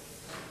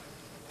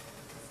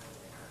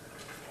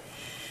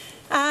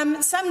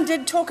 Some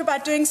did talk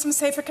about doing some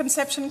safer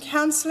conception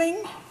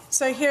counseling.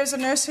 So here's a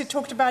nurse who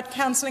talked about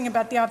counseling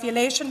about the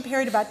ovulation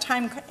period, about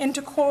time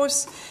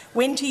intercourse,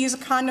 when to use a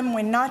condom,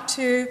 when not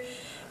to,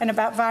 and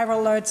about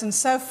viral loads and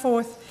so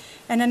forth.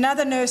 And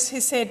another nurse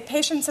who said,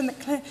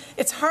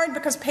 it's hard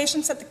because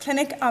patients at the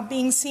clinic are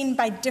being seen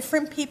by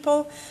different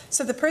people.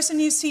 So the person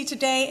you see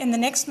today, in the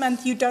next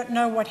month, you don't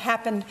know what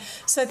happened.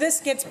 So this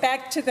gets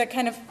back to the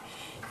kind of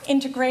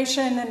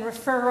integration and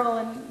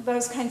referral and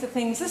those kinds of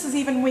things. This is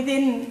even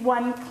within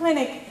one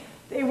clinic.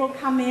 They will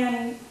come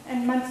in,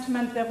 and month to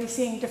month they'll be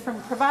seeing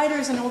different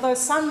providers, and although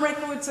some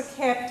records are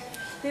kept,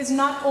 there's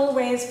not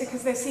always,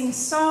 because they're seeing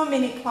so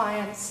many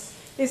clients,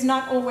 there's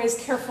not always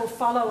careful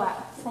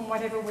follow-up from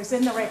whatever was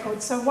in the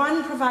record. So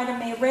one provider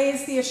may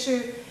raise the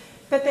issue,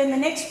 but then the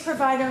next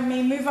provider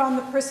may move on.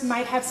 The person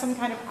might have some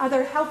kind of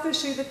other health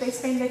issue that they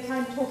spend their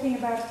time talking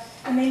about,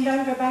 and then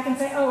don't go back and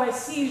say, oh, I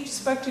see you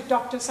spoke to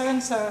Dr.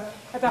 So-and-so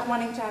about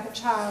wanting to have a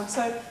child.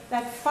 So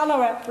that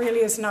follow-up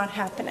really is not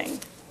happening.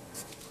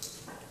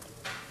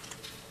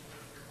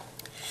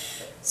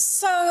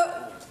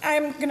 So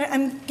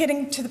I'm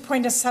getting to the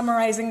point of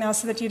summarizing now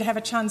so that you'd have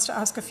a chance to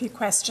ask a few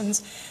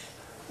questions.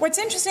 What's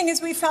interesting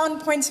is we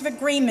found points of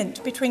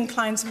agreement between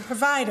clients and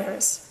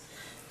providers.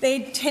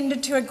 They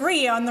tended to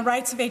agree on the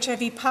rights of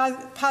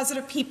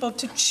HIV-positive people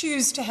to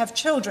choose to have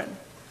children.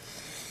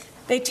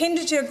 They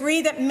tended to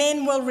agree that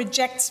men will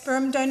reject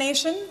sperm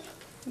donation.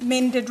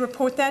 Men did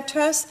report that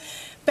to us,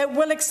 but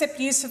will accept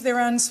use of their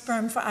own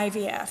sperm for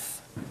IVF.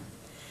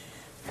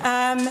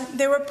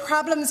 There were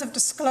problems of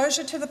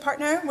disclosure to the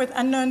partner with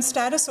unknown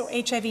status or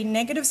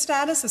HIV-negative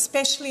status,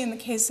 especially in the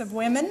case of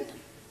women.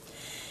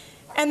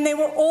 And they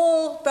were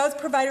all, both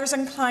providers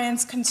and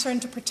clients,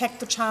 concerned to protect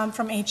the child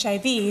from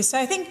HIV. So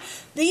I think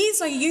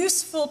these are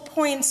useful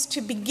points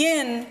to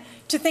begin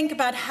to think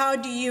about how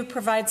do you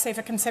provide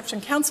safer conception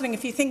counseling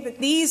if you think that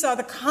these are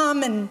the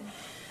common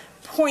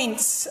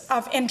points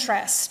of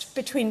interest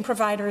between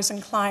providers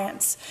and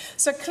clients.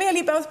 So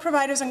clearly both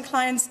providers and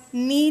clients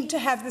need to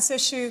have this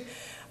issue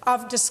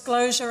of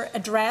disclosure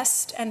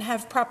addressed and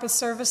have proper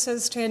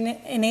services to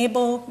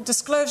enable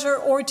disclosure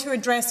or to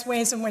address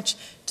ways in which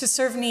to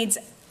serve needs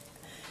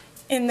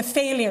in the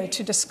failure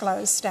to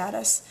disclose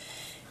status.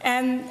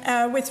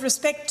 And with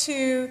respect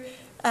to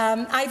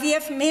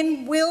IVF,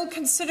 men will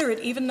consider it,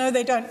 even though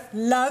they don't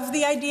love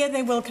the idea,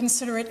 they will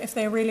consider it if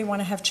they really want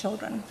to have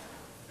children.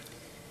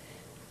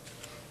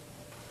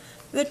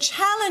 The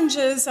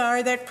challenges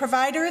are that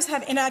providers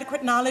have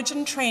inadequate knowledge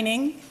and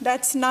training.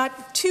 That's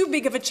not too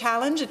big of a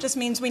challenge. It just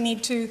means we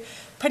need to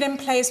put in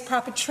place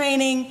proper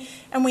training,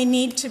 and we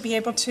need to be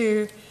able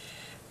to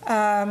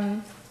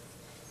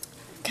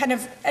kind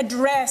of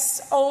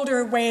address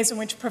older ways in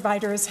which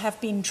providers have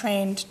been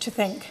trained to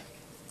think.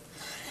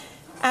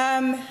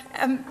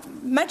 A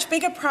much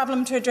bigger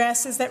problem to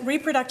address is that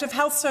reproductive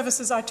health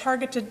services are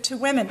targeted to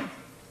women.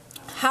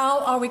 How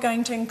are we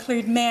going to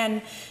include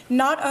men,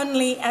 not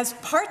only as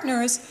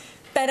partners,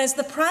 but as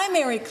the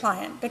primary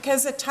client?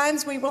 Because at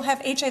times we will have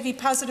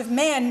HIV-positive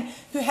men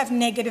who have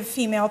negative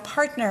female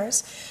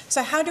partners.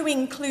 So how do we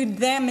include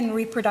them in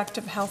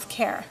reproductive health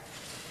care?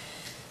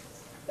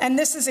 And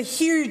this is a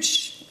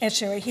huge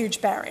issue, a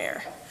huge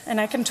barrier. And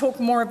I can talk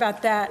more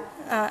about that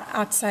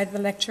outside the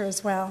lecture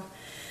as well.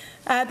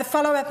 The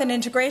follow-up and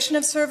integration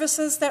of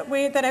services that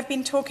I've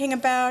been talking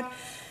about.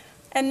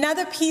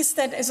 Another piece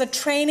that is a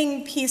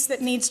training piece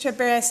that needs to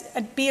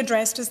be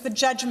addressed is the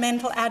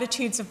judgmental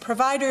attitudes of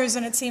providers,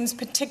 and it seems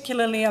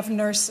particularly of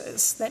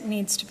nurses that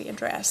needs to be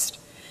addressed.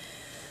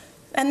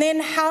 And then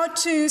how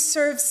to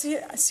serve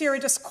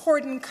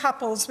serodiscordant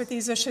couples with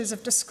these issues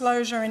of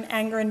disclosure and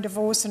anger and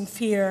divorce and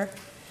fear.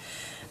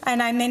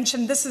 And I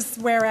mentioned, this is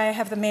where I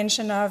have the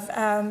mention of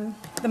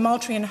the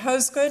Moultrie and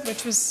Hosgood,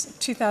 which was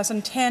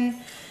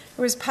 2010.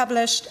 It was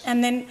published.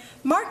 And then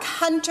Mark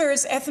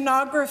Hunter's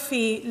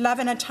ethnography, Love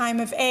in a Time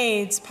of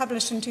AIDS,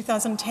 published in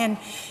 2010,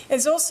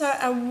 is also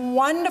a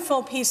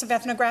wonderful piece of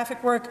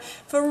ethnographic work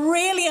for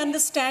really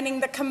understanding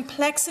the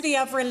complexity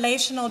of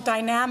relational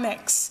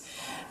dynamics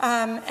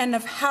and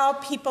of how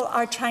people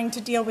are trying to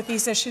deal with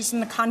these issues in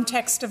the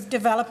context of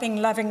developing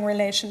loving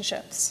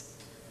relationships.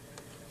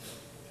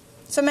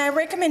 So my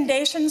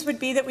recommendations would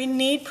be that we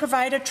need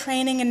provider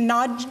training in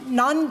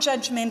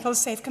non-judgmental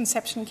safe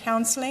conception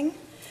counseling.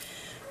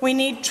 We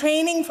need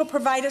training for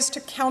providers to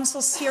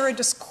counsel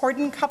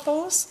serodiscordant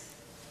couples.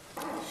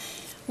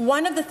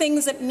 One of the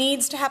things that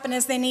needs to happen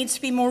is there needs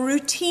to be more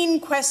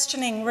routine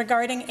questioning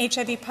regarding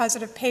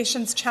HIV-positive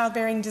patients'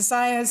 childbearing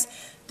desires,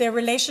 their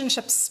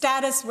relationship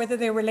status, whether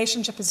their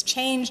relationship has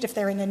changed, if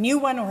they're in a new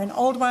one or an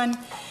old one,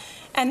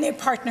 and their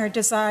partner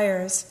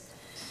desires.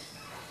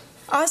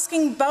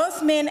 Asking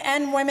both men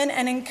and women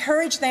and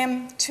encourage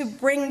them to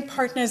bring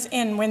partners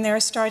in when they're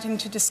starting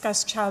to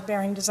discuss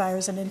childbearing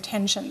desires and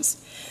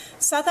intentions.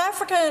 South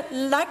Africa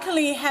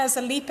luckily has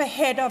a leap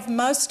ahead of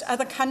most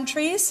other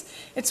countries.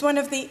 It's one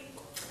of the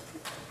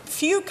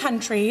few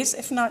countries,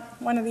 if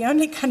not one of the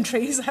only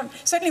countries,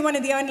 certainly one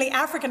of the only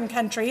African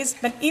countries,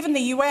 but even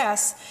the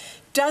US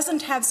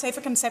doesn't have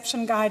safer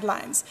conception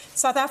guidelines.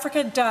 South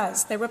Africa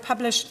does. They were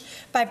published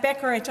by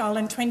Becker et al.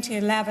 In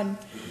 2011.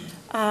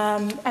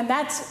 And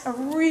that's a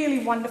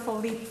really wonderful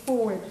leap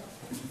forward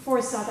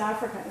for South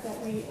Africa, that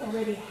we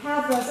already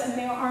have those. And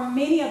there are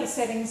many other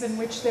settings in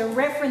which they're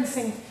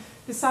referencing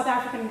the South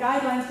African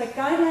guidelines, but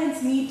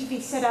guidelines need to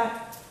be set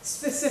up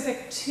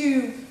specific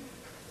to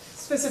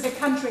specific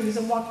countries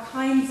and what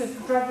kinds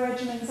of drug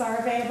regimens are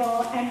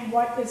available and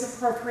what is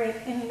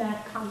appropriate in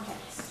that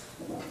context.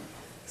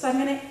 So I'm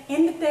going to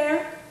end it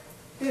there.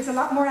 There's a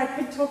lot more I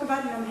could talk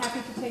about, and I'm happy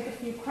to take a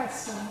few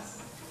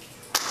questions.